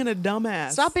 Stop being a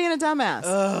dumbass. Stop being a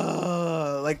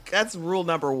dumbass. Like, that's rule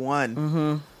number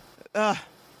one.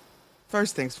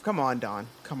 First things, come on, Dawn.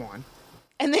 Come on.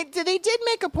 And they did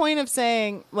make a point of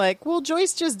saying, like, well,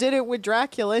 Joyce just did it with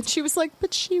Dracula. And she was like,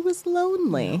 but she was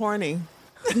lonely. Horny.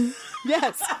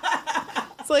 Yes.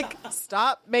 It's like,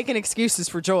 stop making excuses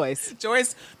for Joyce.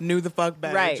 Joyce knew the fuck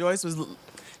better. Right. Joyce was...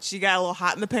 She got a little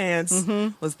hot in the pants.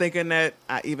 Was thinking that,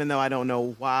 even though I don't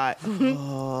know why.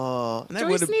 Oh, and that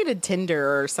Joyce would've- needed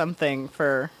Tinder or something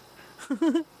for...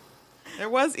 There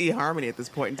was eHarmony at this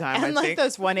point in time, And I like think.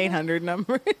 those 1-800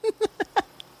 numbers.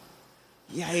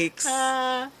 Yikes.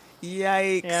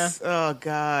 Yikes. Yeah. Oh,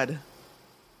 God.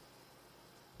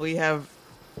 We have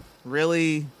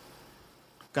really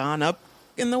gone up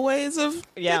in the ways of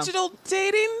digital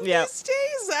dating Yep. these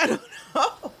days. I don't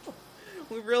know.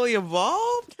 We really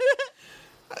evolved.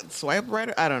 Swipe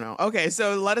right. I don't know. Okay,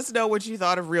 so let us know what you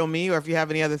thought of Real Me, or if you have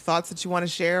any other thoughts that you want to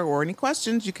share or any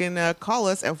questions, you can call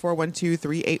us at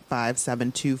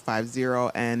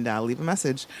 412-385-7250 and leave a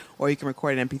message. Or you can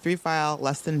record an MP3 file,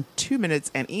 less than 2 minutes,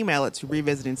 and email it to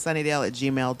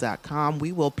revisitingsunnydale@gmail.com.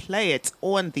 We will play it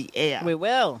on the air. We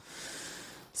will.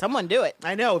 Someone do it.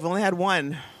 I know. We've only had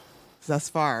one thus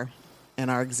far in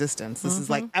our existence. This is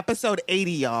like episode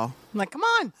 80, y'all. I'm like, come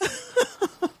on.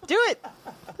 Do it.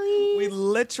 Please. We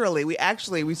truly,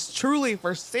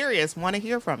 for serious, want to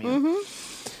hear from you.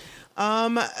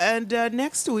 And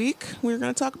next week, we're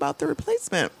going to talk about The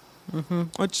Replacement,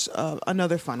 which,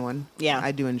 another fun one. Yeah.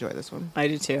 I do enjoy this one. I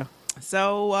do too.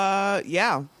 So,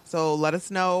 yeah. So let us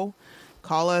know.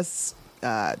 Call us,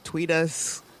 tweet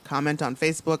us, comment on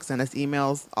Facebook, send us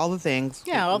emails, all the things.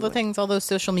 Yeah, all the things, all those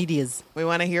social medias. We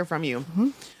want to hear from you.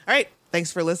 All right. Thanks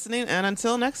for listening. And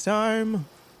until next time.